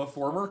wife of a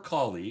former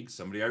colleague,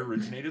 somebody I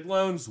originated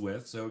loans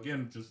with. So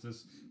again, just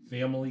this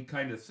family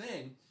kind of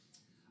thing.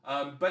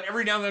 But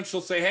every now and then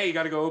she'll say, hey, you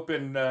got to go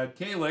open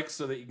Calyx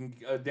so that you can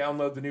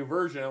download the new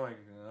version. I'm like,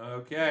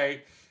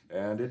 okay.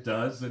 And it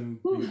does.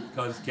 And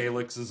because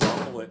Calyx is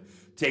awful, it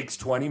takes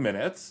 20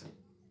 minutes.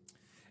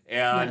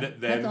 And then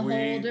that's a whole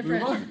different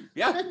move on.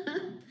 Yeah.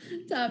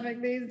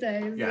 topic these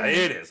days. Yeah,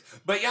 it is.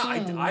 But yeah,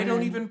 Oh, I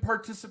don't even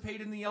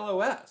participate in the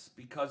LOS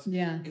because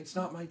Yeah. it's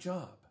not my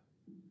job.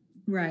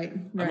 Right.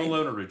 I'm a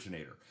loan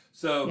originator.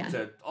 So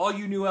to all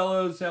you new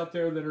LOs out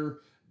there that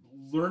are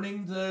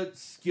learning the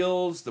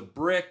skills, the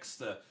bricks,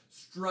 the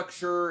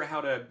structure,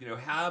 how to, you know,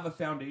 have a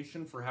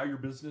foundation for how your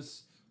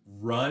business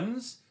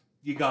runs,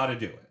 you got to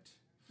do it.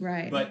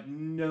 Right. But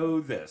know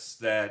this,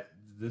 that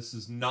this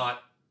is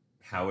not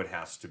how it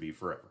has to be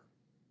forever.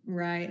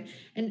 Right.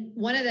 And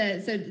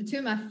two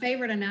of my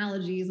favorite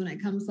analogies when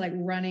it comes to like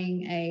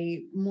running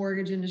a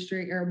mortgage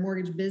industry or a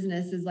mortgage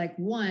business is like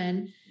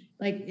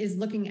is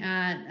looking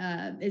at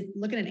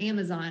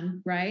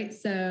Amazon, right?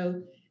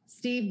 So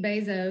Steve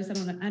Bezos,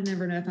 I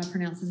never know if I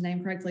pronounce his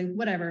name correctly,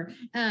 whatever.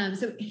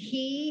 So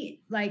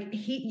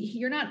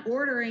you're not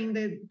ordering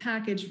the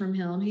package from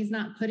him. He's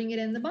not putting it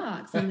in the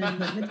box and then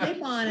putting the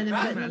tape on and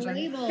then putting the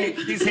label.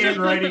 He's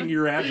handwriting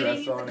your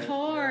address on the it.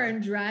 car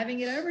and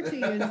driving it over to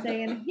you and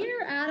saying,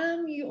 here,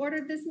 Adam, you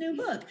ordered this new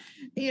book,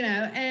 you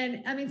know?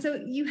 And I mean,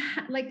 so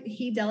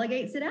he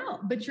delegates it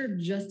out, but you're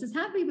just as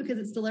happy because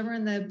it's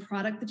delivering the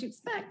product that you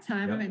expect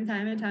time and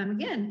time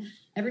again.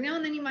 Every now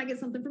and then you might get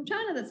something from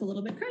China that's a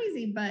little bit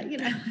crazy, but you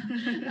know,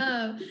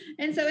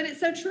 and it's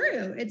so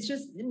true. It's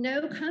just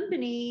no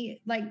company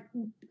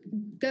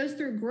goes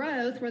through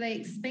growth where they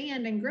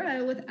expand and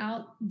grow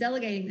without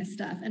delegating this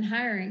stuff and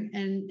hiring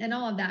and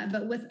all of that.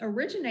 But with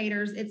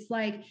originators,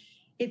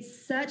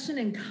 it's such an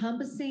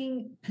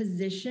encompassing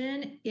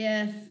position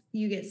if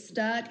you get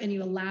stuck and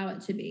you allow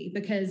it to be,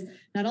 because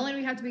not only do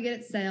you have to be good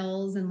at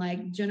sales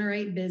and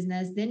generate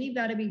business, then you've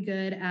got to be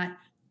good at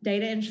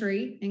data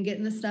entry and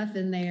getting the stuff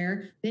in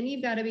there. Then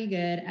you've got to be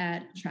good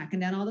at tracking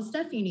down all the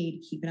stuff you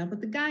need, keeping up with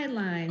the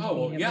guidelines.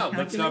 Oh, well, yeah.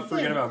 Let's not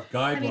forget about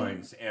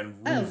guidelines and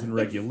rules and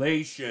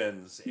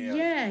regulations.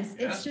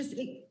 It's just,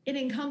 it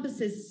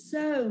encompasses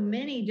so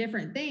many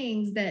different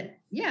things that,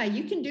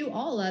 you can do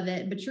all of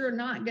it, but you're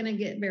not going to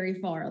get very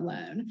far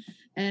alone.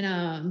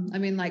 And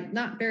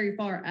not very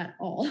far at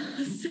all.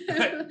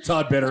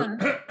 Todd Bitter.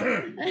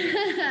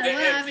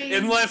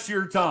 Unless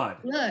you're Todd.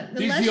 Look,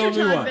 unless you're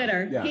Todd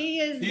Bitter. Yeah.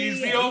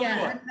 He's the only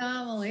one.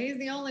 Anomaly. He's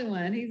the only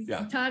one.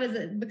 Todd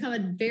has become a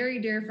very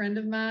dear friend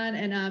of mine.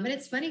 And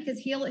it's funny because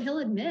he'll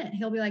admit,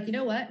 he'll be like, you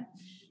know what?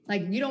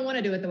 Like, you don't want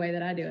to do it the way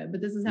that I do it,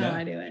 but this is how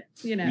I do it.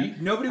 You know,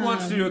 nobody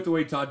wants to do it the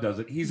way Todd does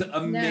it. He's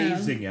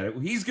amazing at it.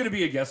 He's going to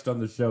be a guest on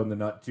the show in the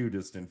not too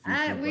distant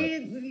future.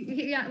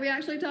 We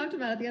actually talked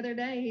about it the other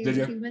day. He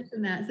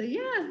mentioned that. So he's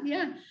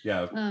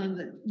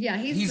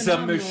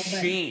a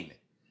machine.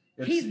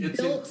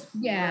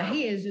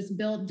 He is just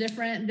built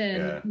different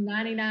than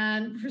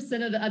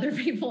 99% of the other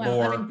people out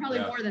there. I mean, probably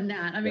more than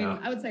that. I mean,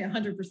 I would say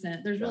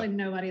 100%. There's really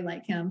nobody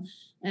like him.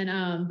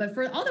 And but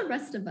for all the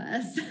rest of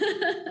us,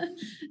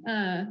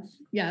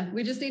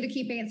 we just need to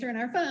keep answering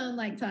our phone,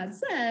 like Todd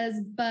says,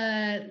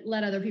 but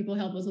let other people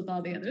help us with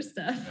all the other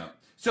stuff. Yeah.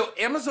 So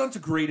Amazon's a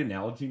great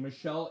analogy,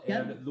 Michelle.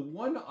 And the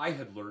one I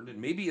had learned, and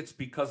maybe it's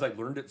because I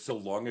learned it so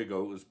long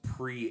ago, it was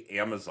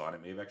pre-Amazon.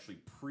 It may have actually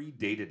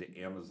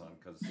predated Amazon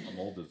because I'm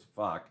old as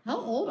fuck. How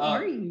old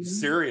are you?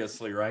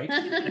 Seriously, right?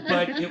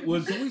 But it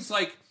was always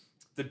like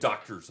the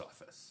doctor's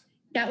office.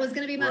 That was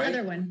going to be my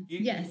other one.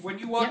 Yes. When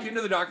you walk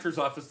into the doctor's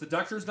office, the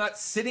doctor's not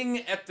sitting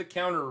at the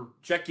counter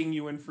checking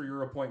you in for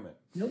your appointment.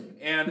 Nope.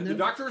 And the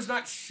doctor is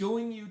not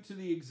showing you to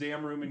the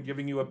exam room and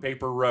giving you a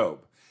paper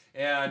robe.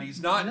 And he's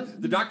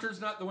not, the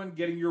doctor's not the one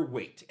getting your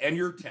weight and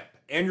your temp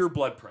and your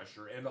blood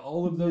pressure and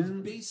all of those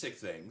basic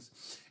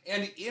things.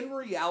 And in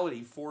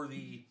reality, for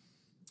the,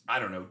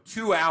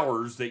 2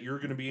 hours that you're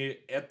going to be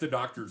at the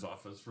doctor's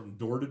office from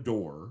door to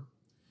door,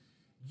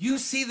 you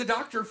see the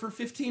doctor for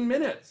 15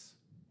 minutes.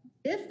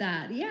 If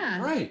that,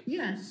 Right.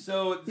 Yeah.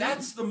 So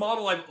that's the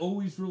model I've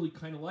always really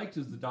kind of liked,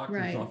 is the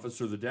doctor's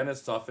office or the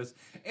dentist's office.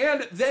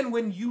 And then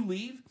when you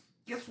leave,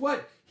 guess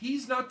what?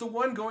 He's not the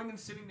one going and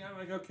sitting down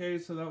like, okay,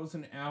 so that was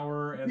an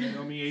hour and they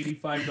owe me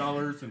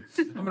 $85 and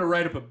I'm going to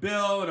write up a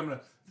bill and I'm going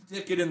to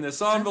stick it in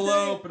this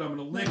envelope and I'm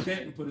going to lick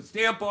it and put a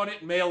stamp on it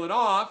and mail it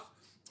off.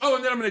 Oh,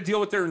 and then I'm going to deal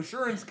with their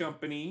insurance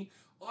company,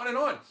 on and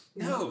on.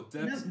 No,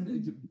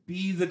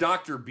 be the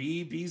doctor,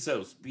 be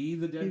Bezos, be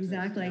the dentist.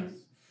 Exactly. Yes.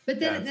 But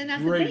then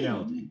that's the thing.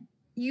 Analogy.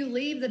 You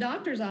leave the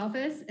doctor's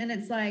office and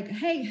it's like,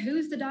 hey,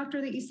 who's the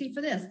doctor that you see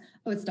for this?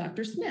 Oh, it's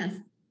Dr.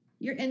 Smith.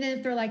 And then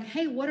if they're like,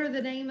 hey, what are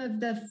the name of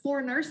the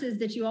 4 nurses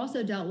that you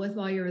also dealt with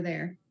while you were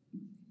there?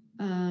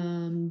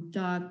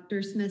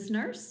 Dr. Smith's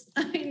nurse.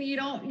 I mean, you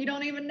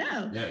don't even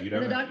know. Yeah, you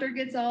don't. The doctor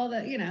gets all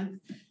the,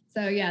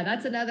 So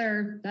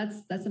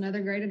that's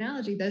another great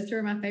analogy. Those 2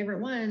 are my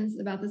favorite ones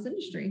about this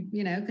industry,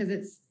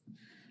 because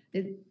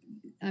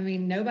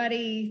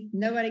nobody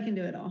can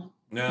do it all.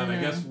 No, and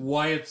I guess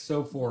why it's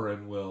so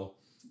foreign will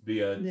be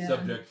a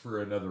subject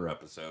for another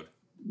episode.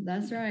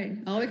 That's right.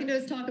 All we can do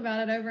is talk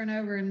about it over and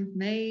over, and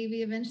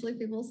maybe eventually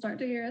people will start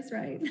to hear us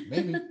right.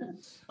 Maybe.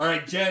 All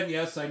right, Jen,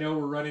 yes, I know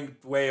we're running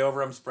way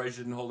over. I'm surprised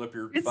you didn't hold up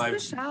your It's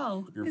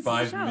Michelle. Your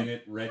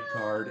 5-minute red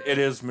card. It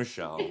is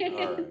Michelle. All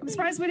right. I'm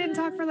surprised we didn't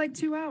talk for like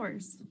 2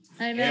 hours.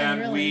 I know,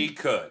 and really. we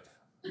could.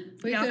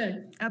 We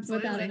could.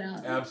 Absolutely. Without a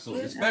doubt.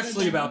 Absolutely.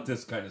 Especially about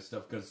this kind of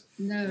stuff, because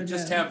we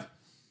just have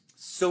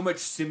so much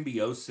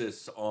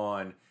symbiosis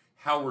on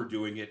how we're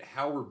doing it,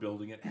 how we're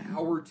building it,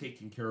 how we're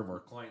taking care of our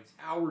clients,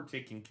 how we're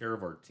taking care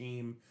of our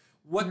team,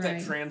 what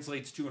that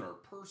translates to in our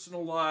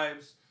personal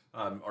lives,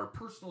 our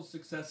personal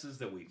successes,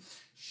 that we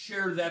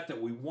share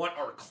that we want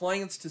our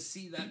clients to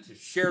see that, to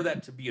share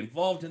that, to be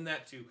involved in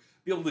that, to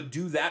be able to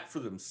do that for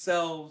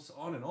themselves,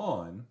 on and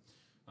on.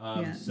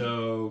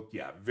 So,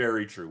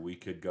 very true. We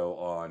could go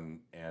on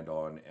and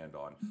on and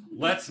on.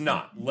 Let's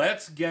not.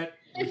 Let's get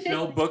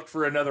Michelle booked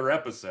for another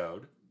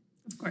episode.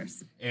 Of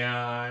course.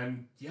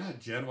 And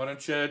Jen, why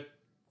don't you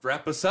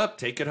wrap us up?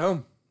 Take it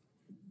home.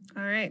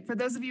 All right. For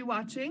those of you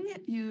watching,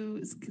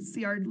 you can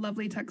see our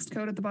lovely text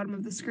code at the bottom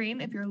of the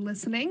screen. If you're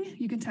listening,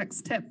 you can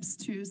text TIPS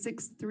to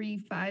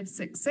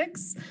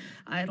 63566.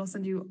 It'll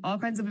send you all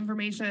kinds of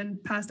information,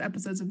 past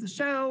episodes of the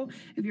show.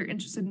 If you're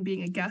interested in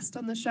being a guest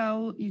on the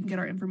show, you can get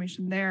our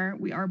information there.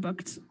 We are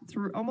booked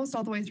through almost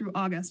all the way through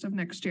August of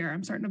next year.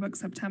 I'm starting to book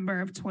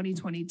September of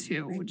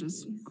 2022, which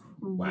is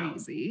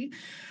crazy. Wow.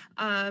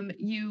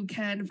 You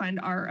can find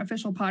our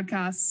official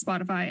podcasts,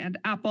 Spotify and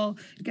Apple.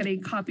 Get a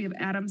copy of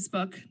Adam's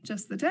book,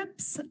 Just the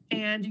Tips,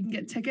 and you can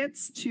get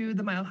tickets to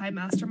the Mile High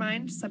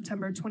Mastermind,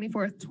 September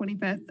 24th,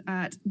 25th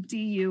at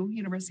DU,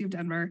 University of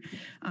Denver.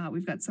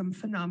 We've got some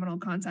phenomenal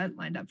content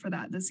lined up for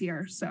that this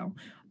year. So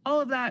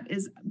all of that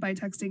is by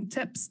texting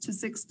TIPS to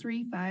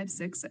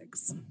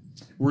 63566.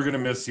 We're going to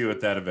miss you at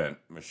that event,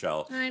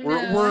 Michelle. I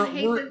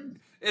know.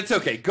 It's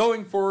okay.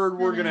 Going forward,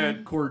 we're going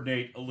to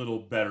coordinate a little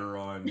better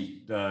on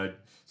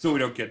so we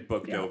don't get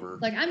booked over.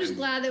 Like, I'm just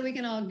glad that we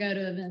can all go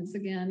to events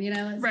again,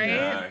 Right?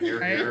 Yeah,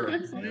 here.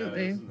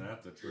 Absolutely. Isn't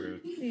that the truth?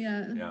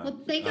 Yeah.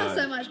 Well, thank y'all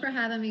so much for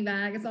having me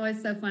back. It's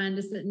always so fun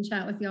to sit and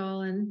chat with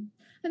y'all, and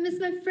I miss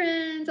my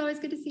friends. Always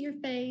good to see your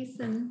face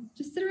and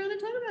just sit around and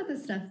talk about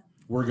this stuff.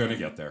 We're going to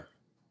get there.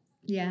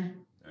 Yeah.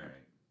 All right.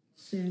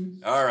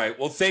 Soon. All right.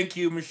 Well, thank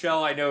you,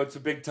 Michelle. I know it's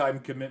a big time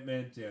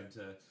commitment, and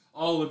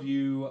all of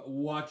you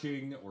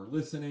watching or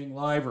listening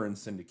live or in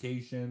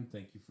syndication,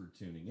 thank you for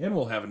tuning in.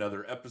 We'll have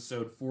another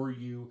episode for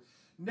you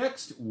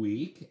next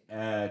week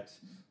at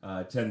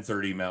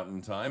 10:30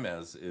 Mountain Time,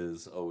 as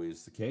is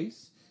always the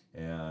case.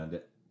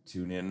 And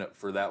tune in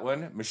for that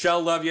one.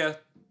 Michelle, love you.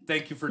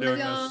 Thank you for doing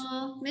this.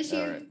 Miss you.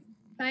 All right.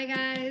 Bye,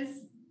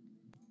 guys.